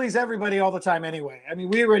couldn't please everybody all the time anyway. I mean,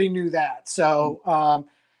 we already knew that. So,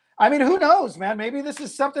 I mean, who knows, man? Maybe this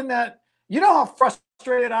is something that, you know how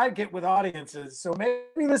frustrated I get with audiences. So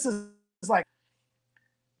maybe this is like,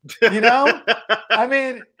 you know, I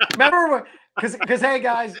mean, remember, because hey,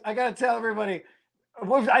 guys, I got to tell everybody,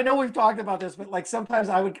 I know we've talked about this, but like sometimes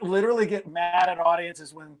I would literally get mad at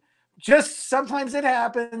audiences when just sometimes it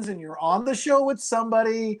happens and you're on the show with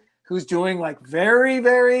somebody who's doing like very,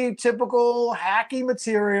 very typical hacky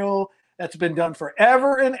material that's been done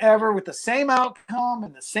forever and ever with the same outcome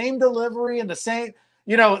and the same delivery and the same,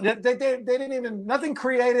 you know, they didn't even, nothing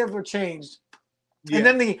creative or changed. Yeah. And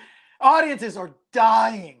then the audiences are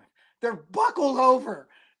dying. They're buckled over.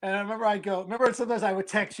 And I remember sometimes I would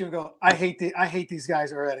text you and go, I hate these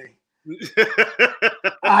guys already.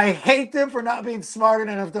 I hate them for not being smart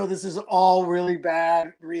enough, though. This is all really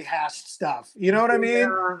bad rehashed stuff. You know what I mean?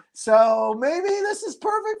 Yeah. So maybe this is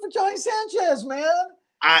perfect for Johnny Sanchez, man.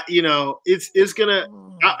 It's gonna.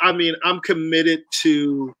 I mean, I'm committed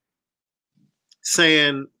to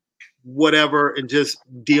saying whatever and just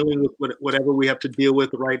dealing with whatever we have to deal with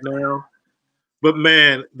right now. But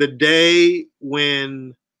man, the day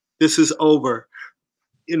when this is over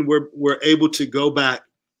and we're able to go back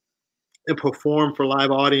and perform for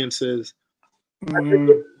live audiences,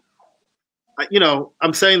 I'm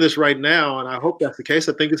saying this right now, and I hope that's the case.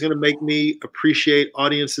 I think it's going to make me appreciate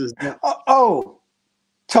audiences.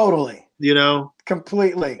 Totally. You know,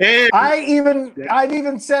 completely. And I've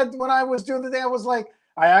even said when I was doing the thing, I was like,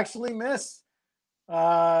 I actually miss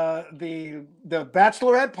the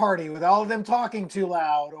bachelorette party with all of them talking too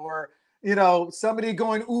loud, or you know, somebody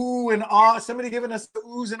going ooh and ah, somebody giving us the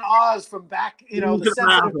oohs and ahs from back, you know, the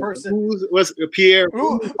sensitive person. What's Pierre?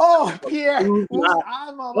 Ooh, oh, Pierre. Oohs and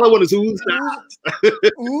ahs, all I want is oohs and ahs.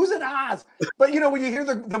 Oohs and ahs. But you know, when you hear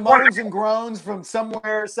the moans and groans from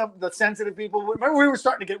somewhere, the sensitive people, remember we were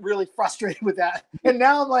starting to get really frustrated with that. And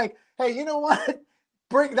now I'm like, hey, you know what?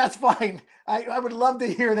 That's fine. I would love to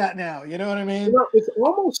hear that now. You know what I mean? You know, it's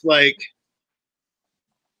almost like,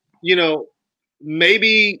 you know,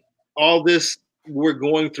 maybe all this we're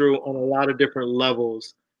going through on a lot of different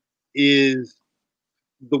levels is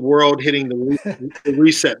the world hitting the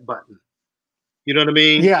reset button. You know what I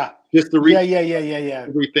mean? Yeah. Just the yeah.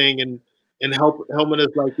 Everything and helping us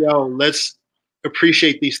like, yo, let's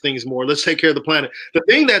appreciate these things more. Let's take care of the planet. The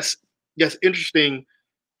thing that's interesting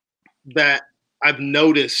that I've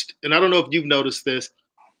noticed, and I don't know if you've noticed this,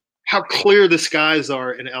 how clear the skies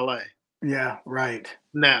are in LA. Yeah, right.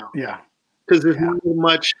 Now. Yeah. Because there's not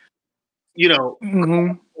much, you know,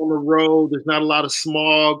 on the road. There's not a lot of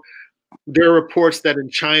smog. There are reports that in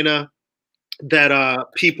China that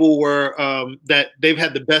people were that they've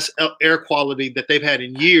had the best air quality that they've had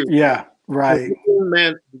in years. Yeah, right.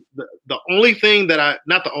 Man, the only thing that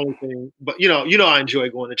not the only thing, but you know, I enjoy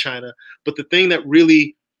going to China. But the thing that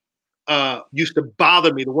really used to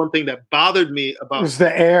bother me, the one thing that bothered me about was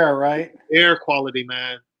the air, right? Air quality,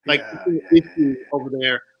 man. Like over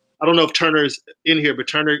there. I don't know if Turner's in here, but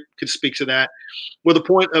Turner could speak to that. Where the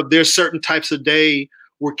point of there's certain types of day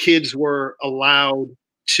where kids were allowed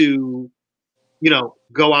to, you know,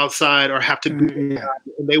 go outside or have to be outside,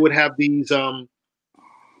 and they would have these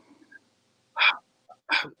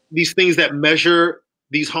things that measure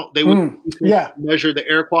they would measure the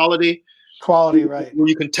air quality, right? Where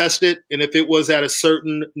you can test it, and if it was at a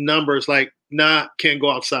certain number, it's like, nah, can't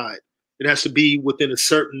go outside. It has to be within a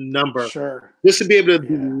certain number. Sure. Just to be able to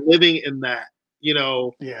be living in that, you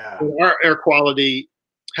know. Yeah. Our air quality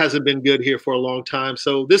hasn't been good here for a long time,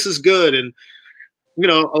 so this is good. And you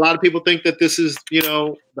know, a lot of people think that this is, you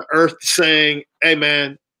know, the Earth saying, "Hey,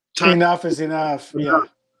 man, enough is enough." Yeah.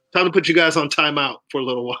 Time to put you guys on timeout for a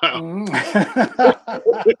little while.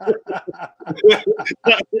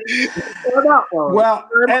 Well,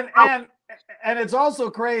 and it's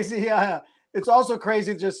also crazy. It's also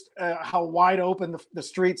crazy just how wide open the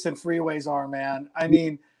streets and freeways are, man. I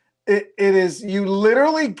mean, it is, you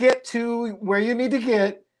literally get to where you need to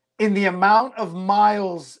get in the amount of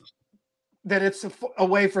miles that it's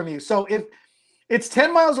away from you. So if it's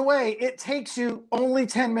 10 miles away, it takes you only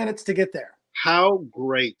 10 minutes to get there. How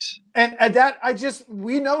great. And that,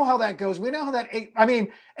 we know how that goes. We know how that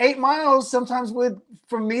 8 miles sometimes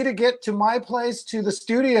for me to get to my place to the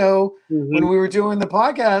studio when we were doing the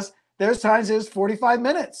podcast, there's times it was 45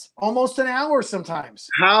 minutes, almost an hour sometimes.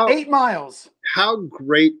 8 miles. How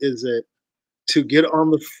great is it to get on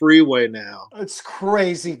the freeway now? It's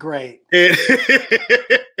crazy great.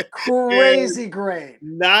 Crazy great.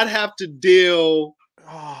 Not have to deal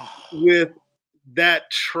with that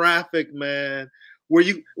traffic, man. Where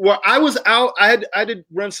I was out, I had to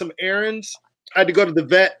run some errands. I had to go to the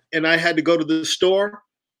vet and I had to go to the store.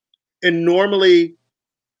 And normally,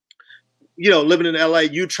 you know, living in LA,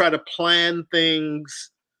 you try to plan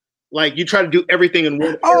things, like you try to do everything in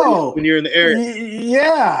one area when you're in the area.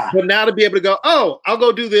 Yeah. But now to be able to go, I'll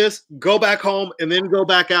go do this, go back home, and then go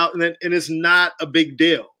back out, and it's not a big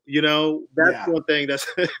deal. You know, that's one thing that's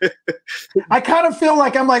I kind of feel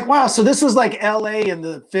like I'm like, wow, so this was like LA in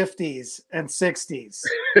the 50s and 60s.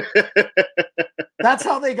 That's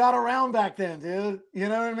how they got around back then, dude. You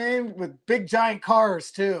know what I mean? With big giant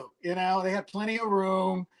cars too. You know, they had plenty of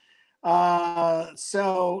room.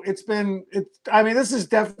 So this has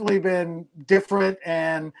definitely been different.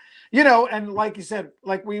 And, you know, and like you said,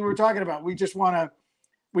 like we were talking about, we just want to,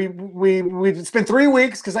 it's been 3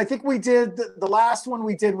 weeks, because I think we did the last one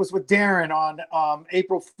we did was with Darren on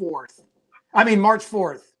March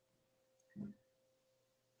 4th.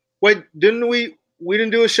 Wait, we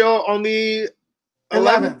didn't do a show on the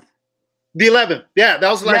 11th? The 11th. Yeah, that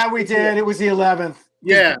was the last. Yeah, we did. It was the 11th.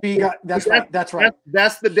 Yeah. That's right.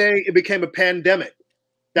 That's the day it became a pandemic.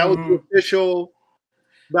 That was the official.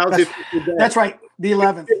 That was the official day. That's right. The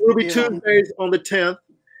 11th. Ruby Tuesdays on the 10th.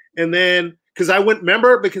 And then, because I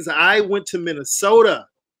went to Minnesota.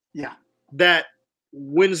 Yeah. That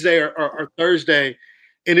Wednesday or Thursday.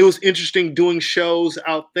 And it was interesting doing shows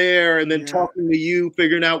out there and then talking to you,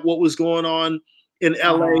 figuring out what was going on in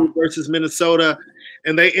LA versus Minnesota.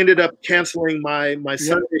 And they ended up canceling my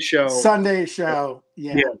Sunday show.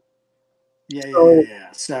 Yeah.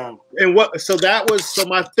 So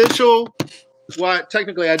my official,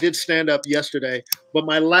 technically I did stand up yesterday, but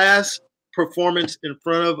my last performance in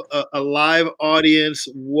front of a live audience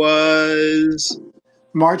was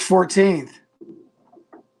March 14th.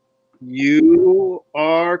 You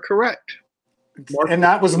are correct. And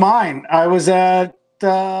that was mine. I was at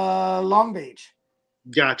Long Beach.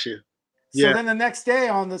 Gotcha. So then the next day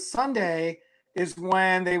on the Sunday is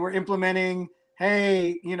when they were implementing,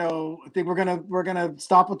 hey, you know, I think we're gonna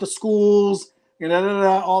stop with the schools, you know,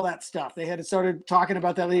 all that stuff. They had started talking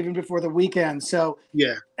about that even before the weekend. So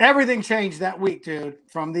everything changed that week, dude.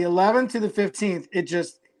 From the 11th to the 15th,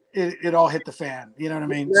 it all hit the fan. You know what I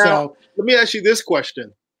mean? Now, so let me ask you this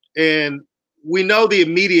question, and we know the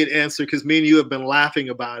immediate answer because me and you have been laughing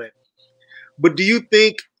about it. But do you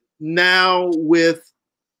think now with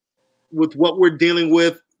what we're dealing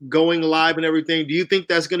with, going live and everything, do you think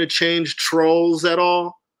that's going to change trolls at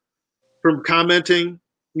all from commenting?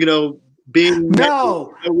 You know, being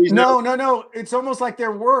no. It's almost like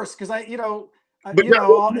they're worse because let me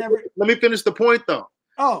finish the point though.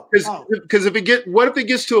 Because what if it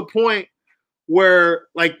gets to a point where,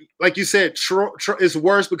 like you said, it's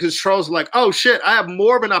worse because trolls are like, oh shit, I have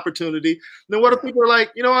more of an opportunity. Then what if people are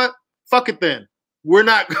like, you know what, fuck it then. We're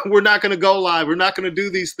not going to go live. We're not going to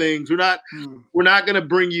do these things. We're not going to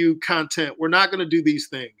bring you content. We're not going to do these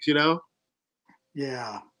things, you know?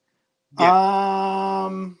 Yeah. I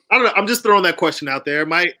don't know. I'm just throwing that question out there.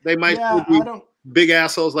 They might be big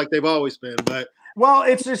assholes like they've always been, but. Well,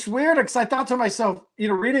 it's just weird because I thought to myself, you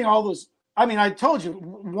know, reading all those, I mean, I told you,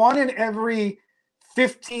 one in every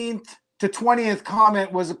 15th to 20th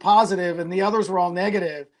comment was a positive and the others were all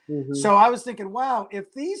negative. Mm-hmm. So I was thinking, wow,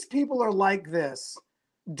 if these people are like this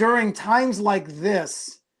during times like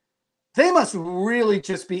this, they must really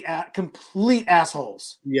just be complete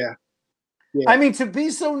assholes. Yeah. I mean, to be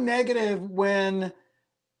so negative when,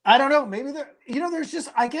 I don't know, maybe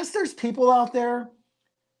I guess there's people out there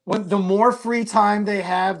when the more free time they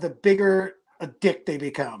have, the bigger a dick they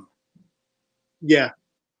become. Yeah.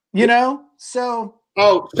 You know? So.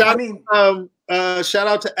 Oh, shout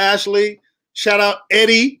out to Ashley. Shout out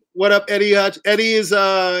Eddie. What up, Eddie Hutch? Eddie is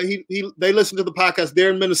they listen to the podcast. They're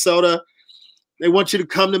in Minnesota. They want you to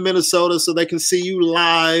come to Minnesota so they can see you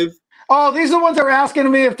live. Oh, these are the ones that were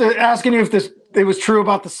asking you if it was true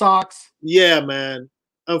about the socks. Yeah, man.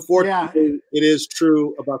 Unfortunately, it is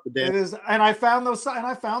true about the dance. It is, and I found those. And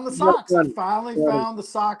I found the socks. I finally found the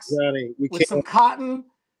socks with some cotton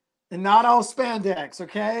and not all spandex.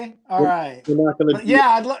 Okay, all right. We're not gonna.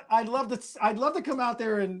 Yeah, I'd love to come out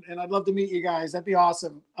there and I'd love to meet you guys. That'd be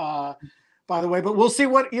awesome. By the way, but we'll see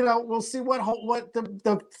what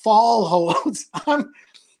the fall holds.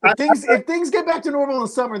 If things get back to normal in the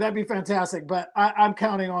summer, that'd be fantastic. But I'm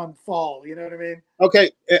counting on fall. You know what I mean?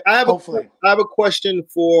 Okay, I have a question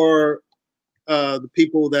for the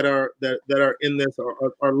people that are in this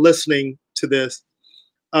or are listening to this.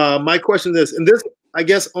 My question is, and this I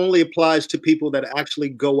guess only applies to people that actually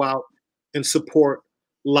go out and support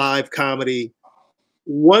live comedy.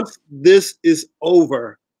 Once this is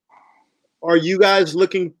over, are you guys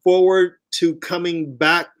looking forward to coming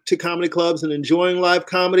back to comedy clubs and enjoying live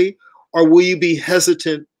comedy, or will you be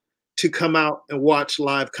hesitant to come out and watch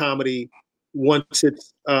live comedy once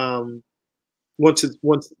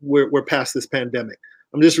we're past this pandemic?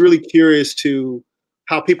 I'm just really curious to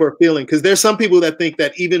how people are feeling, because there's some people that think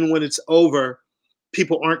that even when it's over,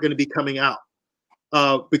 people aren't going to be coming out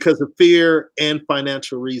because of fear and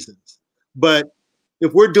financial reasons. But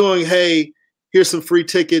if we're doing, hey, here's some free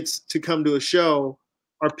tickets to come to a show,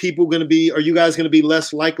 are you guys going to be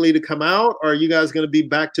less likely to come out? Or are you guys going to be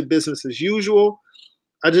back to business as usual?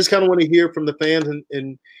 I just kind of want to hear from the fans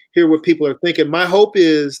and hear what people are thinking. My hope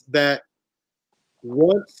is that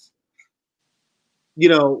once, you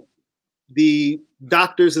know, the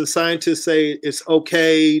doctors and scientists say it's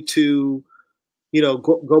okay to, you know,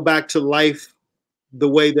 go back to life the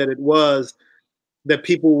way that it was, that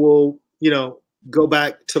people will, you know, go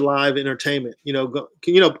back to live entertainment. You know,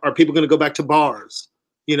 are people going to go back to bars?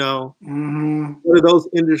 You know, what are those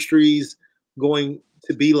industries going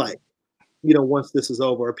to be like, you know, once this is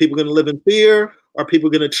over? Are people going to live in fear? Are people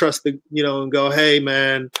going to trust and go, hey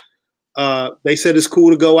man, they said it's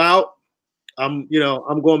cool to go out. I'm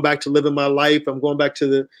going back to living my life. I'm going back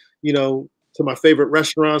to to my favorite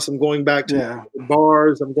restaurants. I'm going back to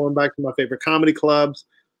bars. I'm going back to my favorite comedy clubs,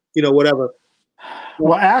 whatever.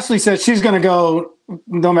 Well, Ashley said she's going to go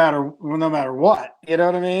no matter what. You know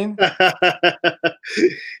what I mean?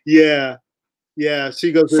 Yeah.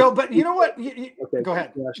 She goes. So, but you know what? Okay. Go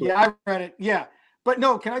ahead. Yeah, I read it. Yeah. But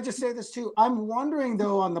no, can I just say this too? I'm wondering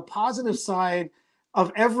though, on the positive side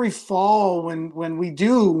of every fall, when we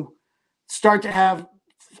do start to have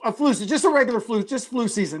a flu season, just a regular flu, just flu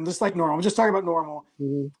season, just like normal. I'm just talking about normal.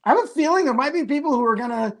 Mm-hmm. I have a feeling there might be people who are going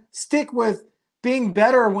to stick with being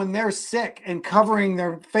better when they're sick and covering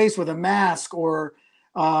their face with a mask or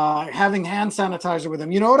having hand sanitizer with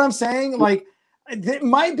them. You know what I'm saying? Like, it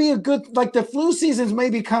might be a good, like the flu seasons may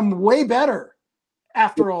become way better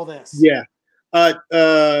after all this. Yeah.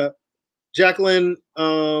 Jacqueline,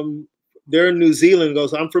 they're in New Zealand,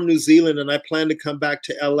 goes, I'm from New Zealand and I plan to come back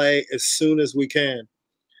to LA as soon as we can.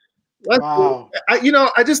 Wow.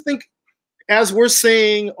 I just think as we're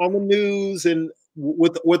seeing on the news and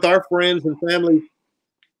with our friends and family,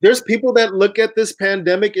 there's people that look at this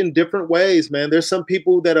pandemic in different ways, man. There's some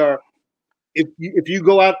people that are, if you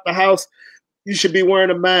go out the house, you should be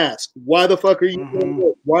wearing a mask. Why the fuck are you doing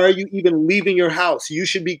this? Why are you even leaving your house? You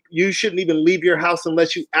shouldn't even leave your house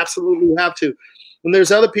unless you absolutely have to. And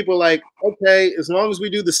there's other people like, okay, as long as we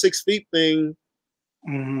do the 6 feet thing,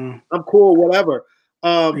 I'm cool, whatever.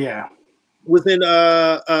 Within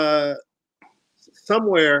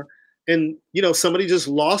somewhere, and somebody just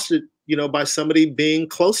lost it, by somebody being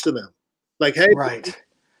close to them. Like, hey, right.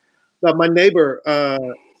 My neighbor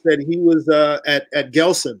said he was at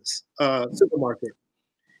Gelson's supermarket,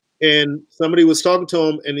 and somebody was talking to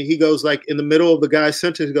him, and he goes, like, in the middle of the guy's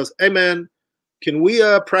sentence, he goes, "Hey man, can we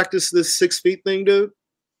practice this 6 feet thing, dude?"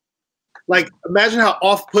 Like, imagine how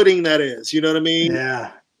off-putting that is. You know what I mean?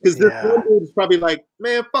 Yeah. Because this one dude is probably like,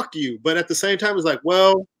 "Man, fuck you," but at the same time, it's like,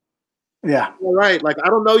 well, yeah, all right. Like, I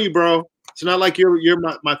don't know you, bro. It's not like you're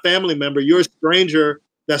my family member. You're a stranger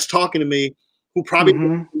that's talking to me who probably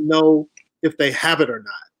doesn't know if they have it or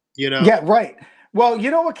not. Yeah, right. Well, you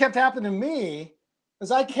know what kept happening to me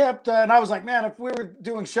is I kept, and I was like, man, if we were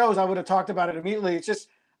doing shows, I would have talked about it immediately. It's just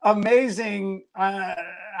amazing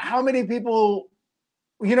how many people,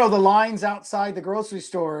 the lines outside the grocery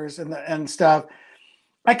stores and stuff.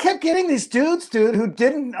 I kept getting these dudes, who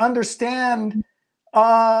didn't understand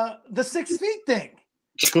the 6 feet thing.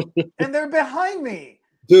 And they're behind me.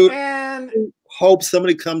 Dude, and I hope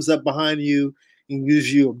somebody comes up behind you and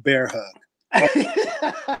gives you a bear hug.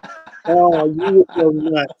 Oh, you would go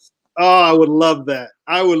nuts. Oh, I would love that.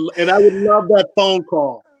 I would love that phone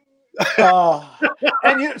call.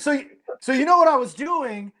 And so you know what I was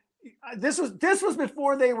doing? This was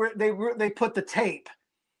before they put the tape.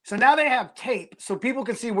 So now they have tape so people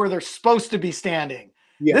can see where they're supposed to be standing.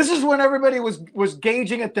 Yeah. This is when everybody was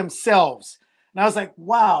gauging it themselves. And I was like,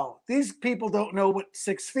 wow, these people don't know what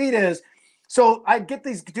 6 feet is. So I get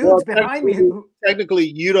these dudes behind me. Technically,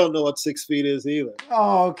 you don't know what 6 feet is either.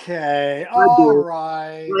 Okay. All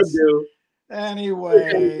right. I do.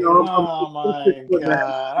 Anyway. Oh, my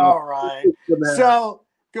God. All right. So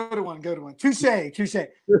good one. Touche.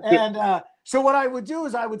 And so what I would do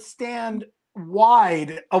is I would stand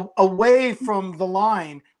wide away from the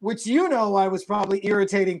line, which I was probably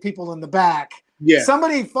irritating people in the back. Yeah.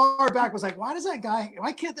 Somebody far back was like, why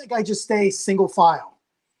can't that guy just stay single file?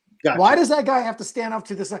 Gotcha. Why does that guy have to stand up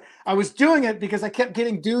to this side? I was doing it because I kept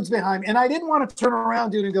getting dudes behind me, and I didn't want to turn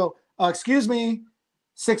around, dude, and go, excuse me,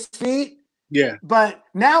 6 feet. Yeah. But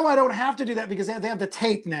now I don't have to do that because they have the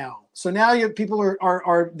tape now. So now people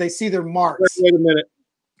are they see their marks. Wait a minute.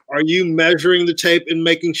 Are you measuring the tape and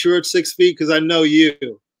making sure it's 6 feet? Because I know you.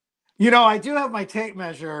 I do have my tape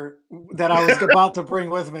measure that I was about to bring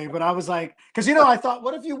with me, but I was like, because I thought,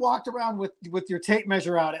 what if you walked around with your tape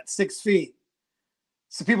measure out at 6 feet?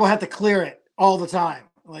 So people had to clear it all the time.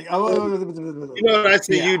 Like, what I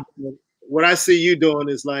see you doing? What I see you doing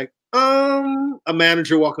is like, a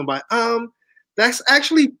manager walking by. That's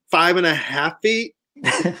actually 5.5 feet.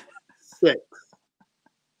 6.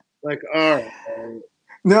 Like, all right.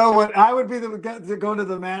 No, what I would be going to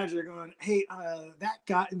the manager going, hey, that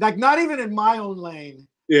guy, like not even in my own lane.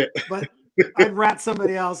 Yeah. But I'd rat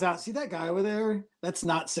somebody else out. See that guy over there? That's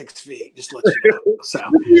not 6 feet. Just let you know. So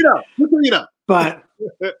But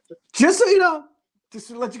just so you know, just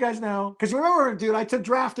to let you guys know, because remember, dude, I took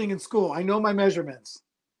drafting in school. I know my measurements.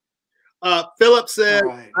 Philip said,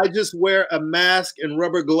 I just wear a mask and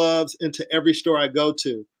rubber gloves into every store I go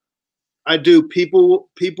to. I do. People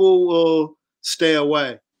will stay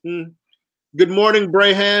away. Good morning,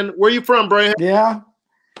 Brahan. Where are you from, Brahan? Yeah.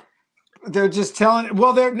 They're just telling.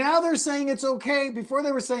 Well, they're saying it's okay. Before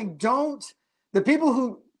they were saying don't. The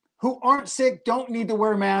people who aren't sick don't need to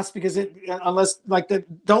wear masks because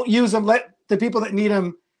don't use them. Let the people that need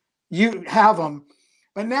them, you have them.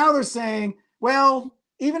 But now they're saying, well,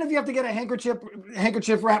 even if you have to get a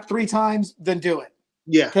handkerchief wrapped 3 times, then do it.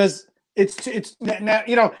 Yeah. Because it's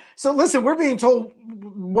now, so listen, we're being told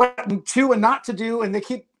what to and not to do, and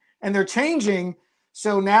they're changing.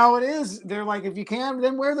 So now they're like, if you can,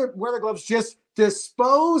 then wear the gloves. Just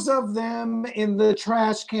dispose of them in the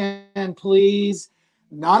trash can, please.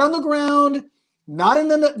 Not on the ground, not in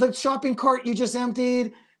the shopping cart you just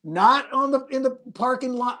emptied, not in the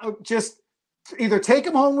parking lot. Just either take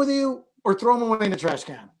them home with you or throw them away in the trash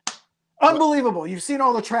can. Unbelievable. You've seen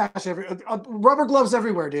all the trash, rubber gloves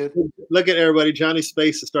everywhere, dude. Look at everybody. Johnny's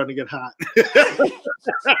face is starting to get hot.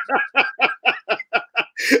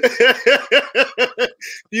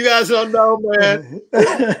 You guys don't know, man.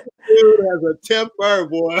 Dude has a temper,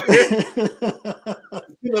 boy.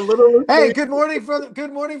 Hey, good morning from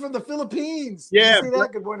the Philippines. Yeah, you see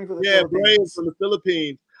that? Good morning from the Philippines. Brave from the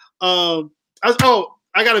Philippines. I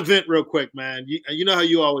got to vent real quick, man. You know how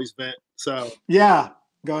you always vent, so yeah,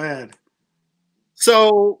 go ahead.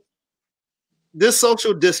 So this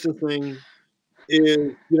social distancing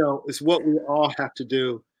is, it's what we all have to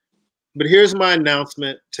do. But here's my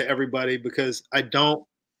announcement to everybody, because I don't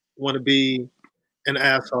want to be an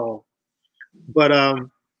asshole. But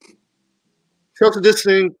social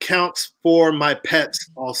distancing counts for my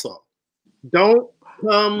pets also. Don't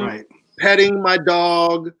come petting my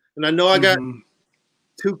dog. And I know I got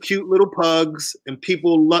 2 cute little pugs, and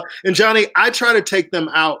people love. And Johnny, I try to take them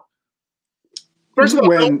out. First of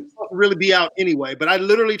all, I don't really be out anyway, but I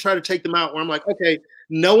literally try to take them out where I'm like, okay,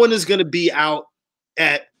 no one is going to be out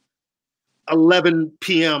at 11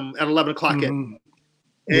 p.m. at 11 o'clock And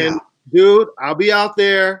dude, I'll be out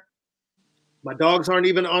there. My dogs aren't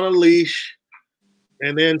even on a leash.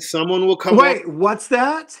 And then someone will come. Wait, what's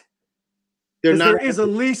that? There is a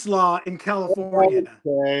leash law in California.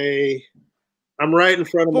 Okay. I'm right in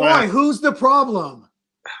front of Boy, who's the problem?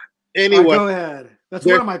 Anyway. Right, go ahead. That's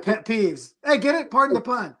one of my pet peeves. Hey, get it? Pardon the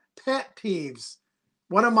pun. Pet peeves.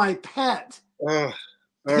 One of my pet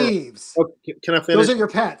peeves. Okay, can I finish? Those are your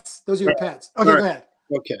pets. Okay, go ahead.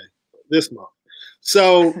 Okay, this month.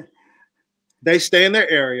 So they stay in their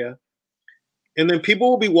area, and then people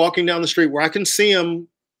will be walking down the street where I can see them,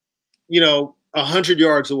 100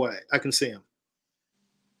 yards away. I can see them.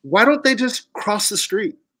 Why don't they just cross the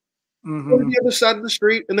street? Go to the other side of the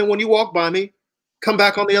street, and then when you walk by me, come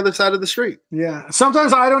back on the other side of the street. Yeah.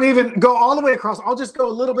 Sometimes I don't even go all the way across. I'll just go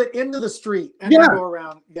a little bit into the street and then go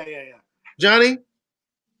around. Yeah. Johnny,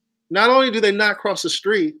 not only do they not cross the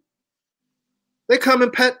street, they come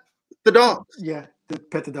and pet the dogs. Yeah,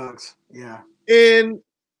 pet the dogs. Yeah. And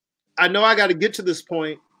I know I got to get to this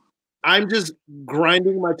point. I'm just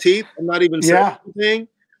grinding my teeth. I'm not even saying anything.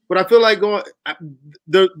 But I feel like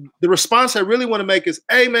the response I really want to make is,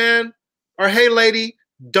 hey, man, or hey, lady,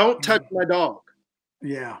 don't touch my dog.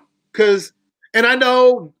 Yeah. And I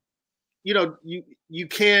know, you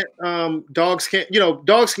can't, dogs can't,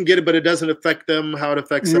 dogs can get it, but it doesn't affect them how it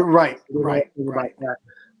affects them. Right.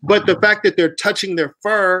 But the fact that they're touching their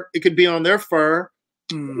fur, it could be on their fur.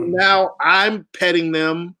 Now I'm petting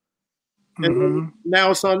them, and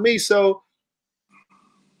now it's on me. So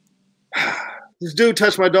this dude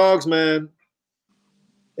touched my dogs, man.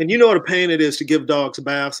 And you know what a pain it is to give dogs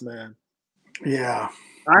baths, man. Yeah.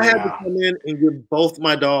 I had to come in and give both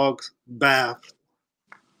my dogs baths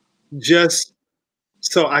just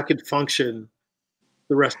so I could function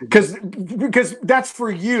the rest of the day. Because that's for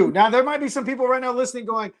you. Now, there might be some people right now listening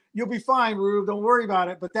going, you'll be fine, Rube, don't worry about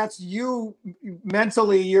it. But that's you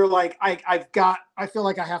mentally. You're like, I feel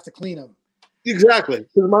like I have to clean them. Exactly.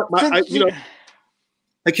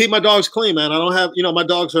 I keep my dogs clean, man. I don't have, my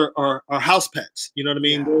dogs are house pets. You know what I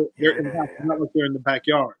mean? They're in the house, not like they're in the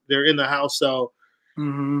backyard. They're in the house. So,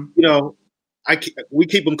 we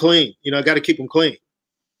keep them clean. I got to keep them clean.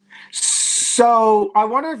 So I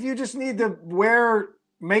wonder if you just need to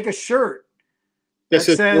make a shirt that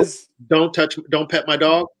says, don't pet my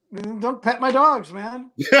dog. Don't pet my dogs,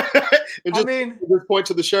 man. Just point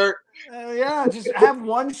to the shirt. Just have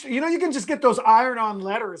one. You can just get those iron-on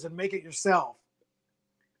letters and make it yourself.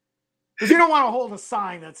 Because you don't want to hold a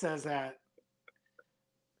sign that says that.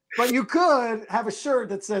 But you could have a shirt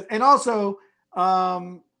that says, and also,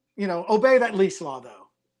 obey that leash law, though.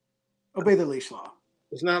 Obey the leash law.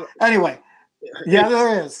 It's not. Anyway,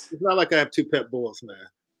 there is. It's not like I have 2 pet bulls, man.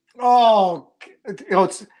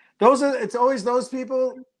 It's always those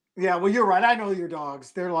people. Yeah, well, you're right. I know your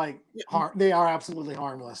dogs. They're like they are absolutely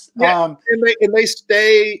harmless. Yeah, and they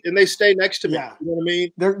stay next to me. Yeah. You know what I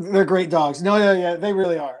mean? They're great dogs. No, they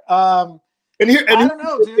really are. I don't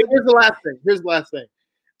know, dude. Here's the last thing.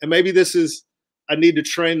 And maybe I need to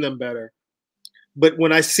train them better. But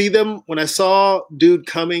when I saw dude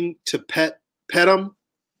coming to pet them,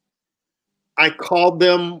 I called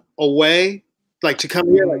them away, like to come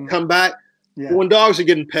here, like come back. Yeah. When dogs are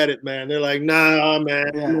getting petted, man, they're like, nah,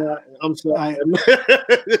 man, I'm sorry.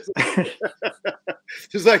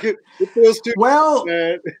 Just like it feels too well,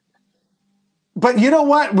 man. But you know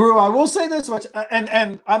what, Ru? I will say this much,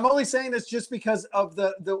 and I'm only saying this just because of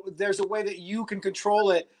there's a way that you can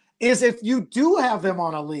control it. Is if you do have them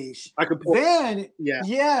on a leash, then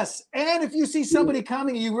yes, and if you see somebody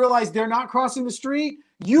coming and you realize they're not crossing the street,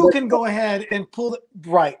 you can go ahead and pull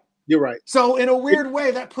right. You're right. So in a weird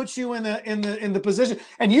way, that puts you in the position,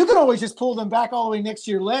 and you can always just pull them back all the way next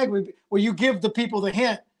to your leg, where you give the people the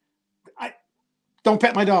hint. Don't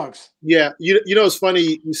pet my dogs. Yeah, you know, it's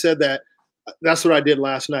funny you said that. That's what I did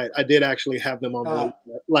last night. I did actually have them on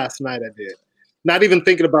the last night. I did. Not even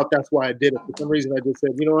thinking about that's why I did it. For some reason, I just said,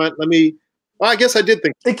 you know what? Well, I guess I did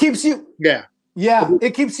think. It keeps you. Yeah. Yeah.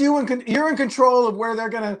 It keeps you you're in control of where they're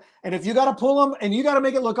gonna. And if you got to pull them and you got to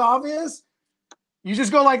make it look obvious, you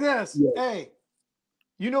just go like this. Yeah. Hey,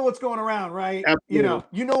 you know what's going around, right? Absolutely.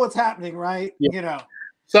 You know what's happening, right? Yeah. You know.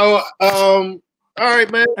 So, all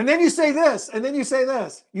right, man. And then you say this.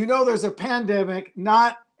 You know, there's a pandemic,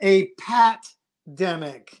 not a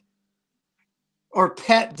pat-demic or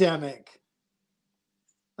pet-demic.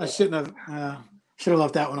 I should have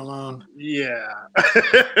left that one alone. Yeah.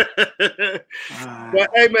 But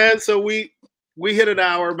hey, man, so we hit an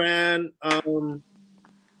hour, man. All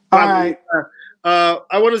right.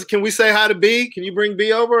 Can we say hi to B? Can you bring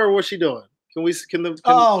B over, or what's she doing? She's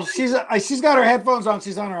got her headphones on.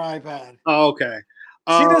 She's on her iPad. Oh, okay.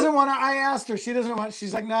 She doesn't want to. I asked her. She doesn't want.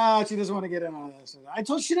 She's like, no, she doesn't want to get in on this. I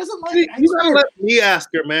told she doesn't like. You gotta let me ask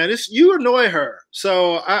her, man. You annoy her,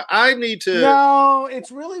 so I need to. No,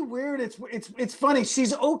 it's really weird. It's funny.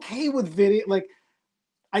 She's okay with video. Like,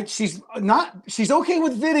 she's okay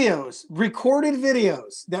with videos, recorded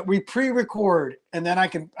videos that we pre-record, and then I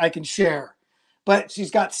can share. But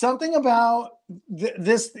she's got something about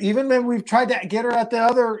this. Even when we've tried to get her at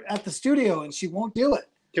the studio, and she won't do it.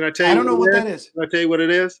 Can I tell you? I don't know what that is. Can I tell you what it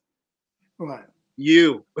is? What?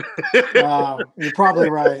 You. You're probably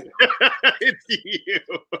right. It's you.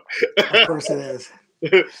 Of course it is.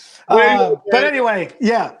 But anyway,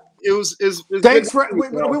 yeah. It was thanks for.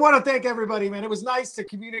 We want to thank everybody, man. It was nice to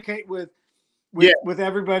communicate with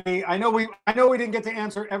everybody. I know we didn't get to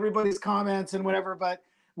answer everybody's comments and whatever, but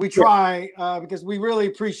we try because we really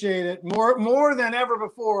appreciate it more than ever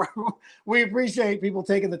before. We appreciate people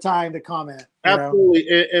taking the time to comment.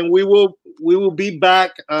 Absolutely, and we will be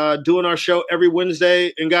back doing our show every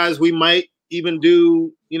Wednesday. And guys, we might even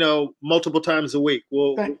do multiple times a week.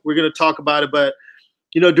 We're going to talk about it, but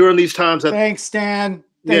during these times. Thanks, Stan.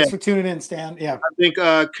 Thanks for tuning in, Stan. Yeah, I think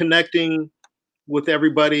connecting with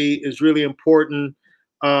everybody is really important.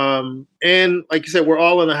 And like you said, we're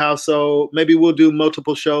all in the house, so maybe we'll do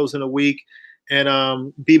multiple shows in a week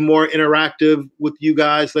and be more interactive with you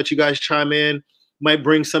guys, let you guys chime in, might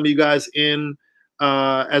bring some of you guys in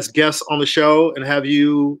as guests on the show and have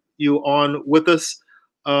you on with us.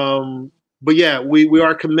 But yeah, we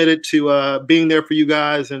are committed to being there for you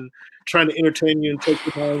guys and trying to entertain you and take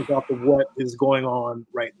your minds off of what is going on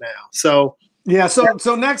right now. So yeah,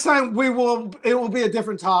 so next time it will be a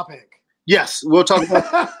different topic. Yes, we'll talk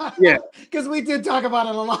about because we did talk about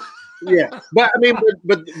it a lot. Yeah, but I mean,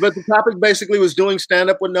 but the topic basically was doing stand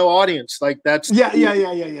up with no audience. Like that's That's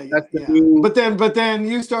new... But then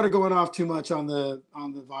you started going off too much on the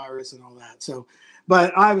virus and all that. So,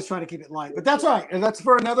 but I was trying to keep it light. But that's all right, and that's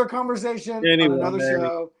for another conversation on another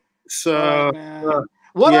show. So,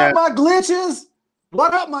 what up, my glitches?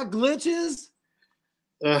 What up, my glitches?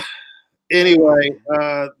 Anyway,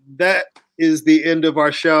 that is the end of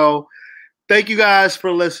our show. Thank you guys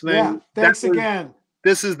for listening. Yeah, thanks again.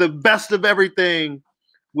 This is the best of everything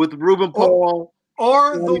with Ruben Paul.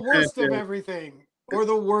 Or the worst of everything. Or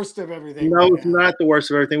the worst of everything. No, it's not the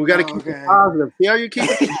worst of everything. We got to keep it positive. See how you keep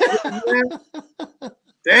it?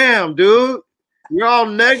 Damn, dude. You're all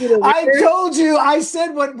negative. I told you. I said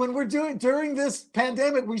when we're during this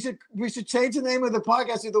pandemic, we should change the name of the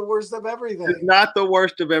podcast to the worst of everything. It's not the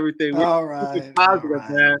worst of everything. All right. Positive,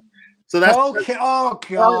 man. So that's okay. Oh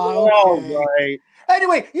God. All okay. right.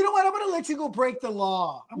 Anyway, you know what? I'm going to let you go break the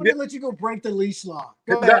law. I'm going to let you go break the leash law.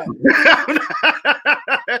 Go ahead.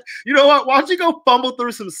 You know what? Why don't you go fumble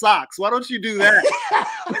through some socks? Why don't you do that?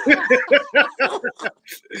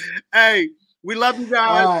 Hey, we love you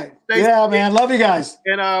guys. All right. Yeah, man. Love you guys.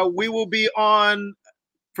 And we will be on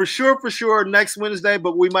for sure next Wednesday,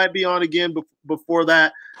 but we might be on again before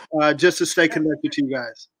that just to stay connected to you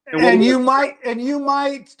guys. And you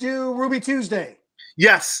might do Ruby Tuesday.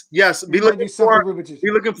 Yes. Be looking for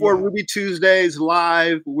Ruby Tuesdays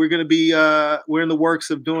live. We're gonna be we're in the works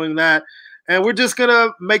of doing that, and we're just gonna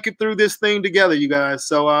make it through this thing together, you guys.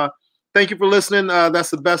 So thank you for listening. That's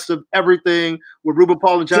the best of everything with Ruben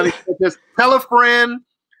Paul and Johnny Sanchez. Tell a friend,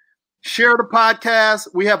 share the podcast.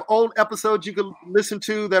 We have old episodes you can listen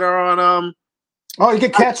to that are on Oh, you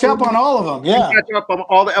can catch up on all of them. Yeah. You can catch up on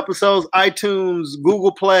all the episodes, iTunes,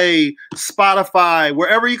 Google Play, Spotify,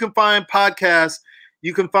 wherever you can find podcasts,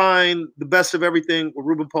 you can find the best of everything with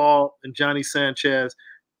Ruben Paul and Johnny Sanchez.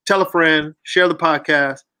 Tell a friend, share the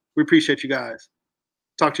podcast. We appreciate you guys.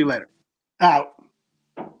 Talk to you later. Out.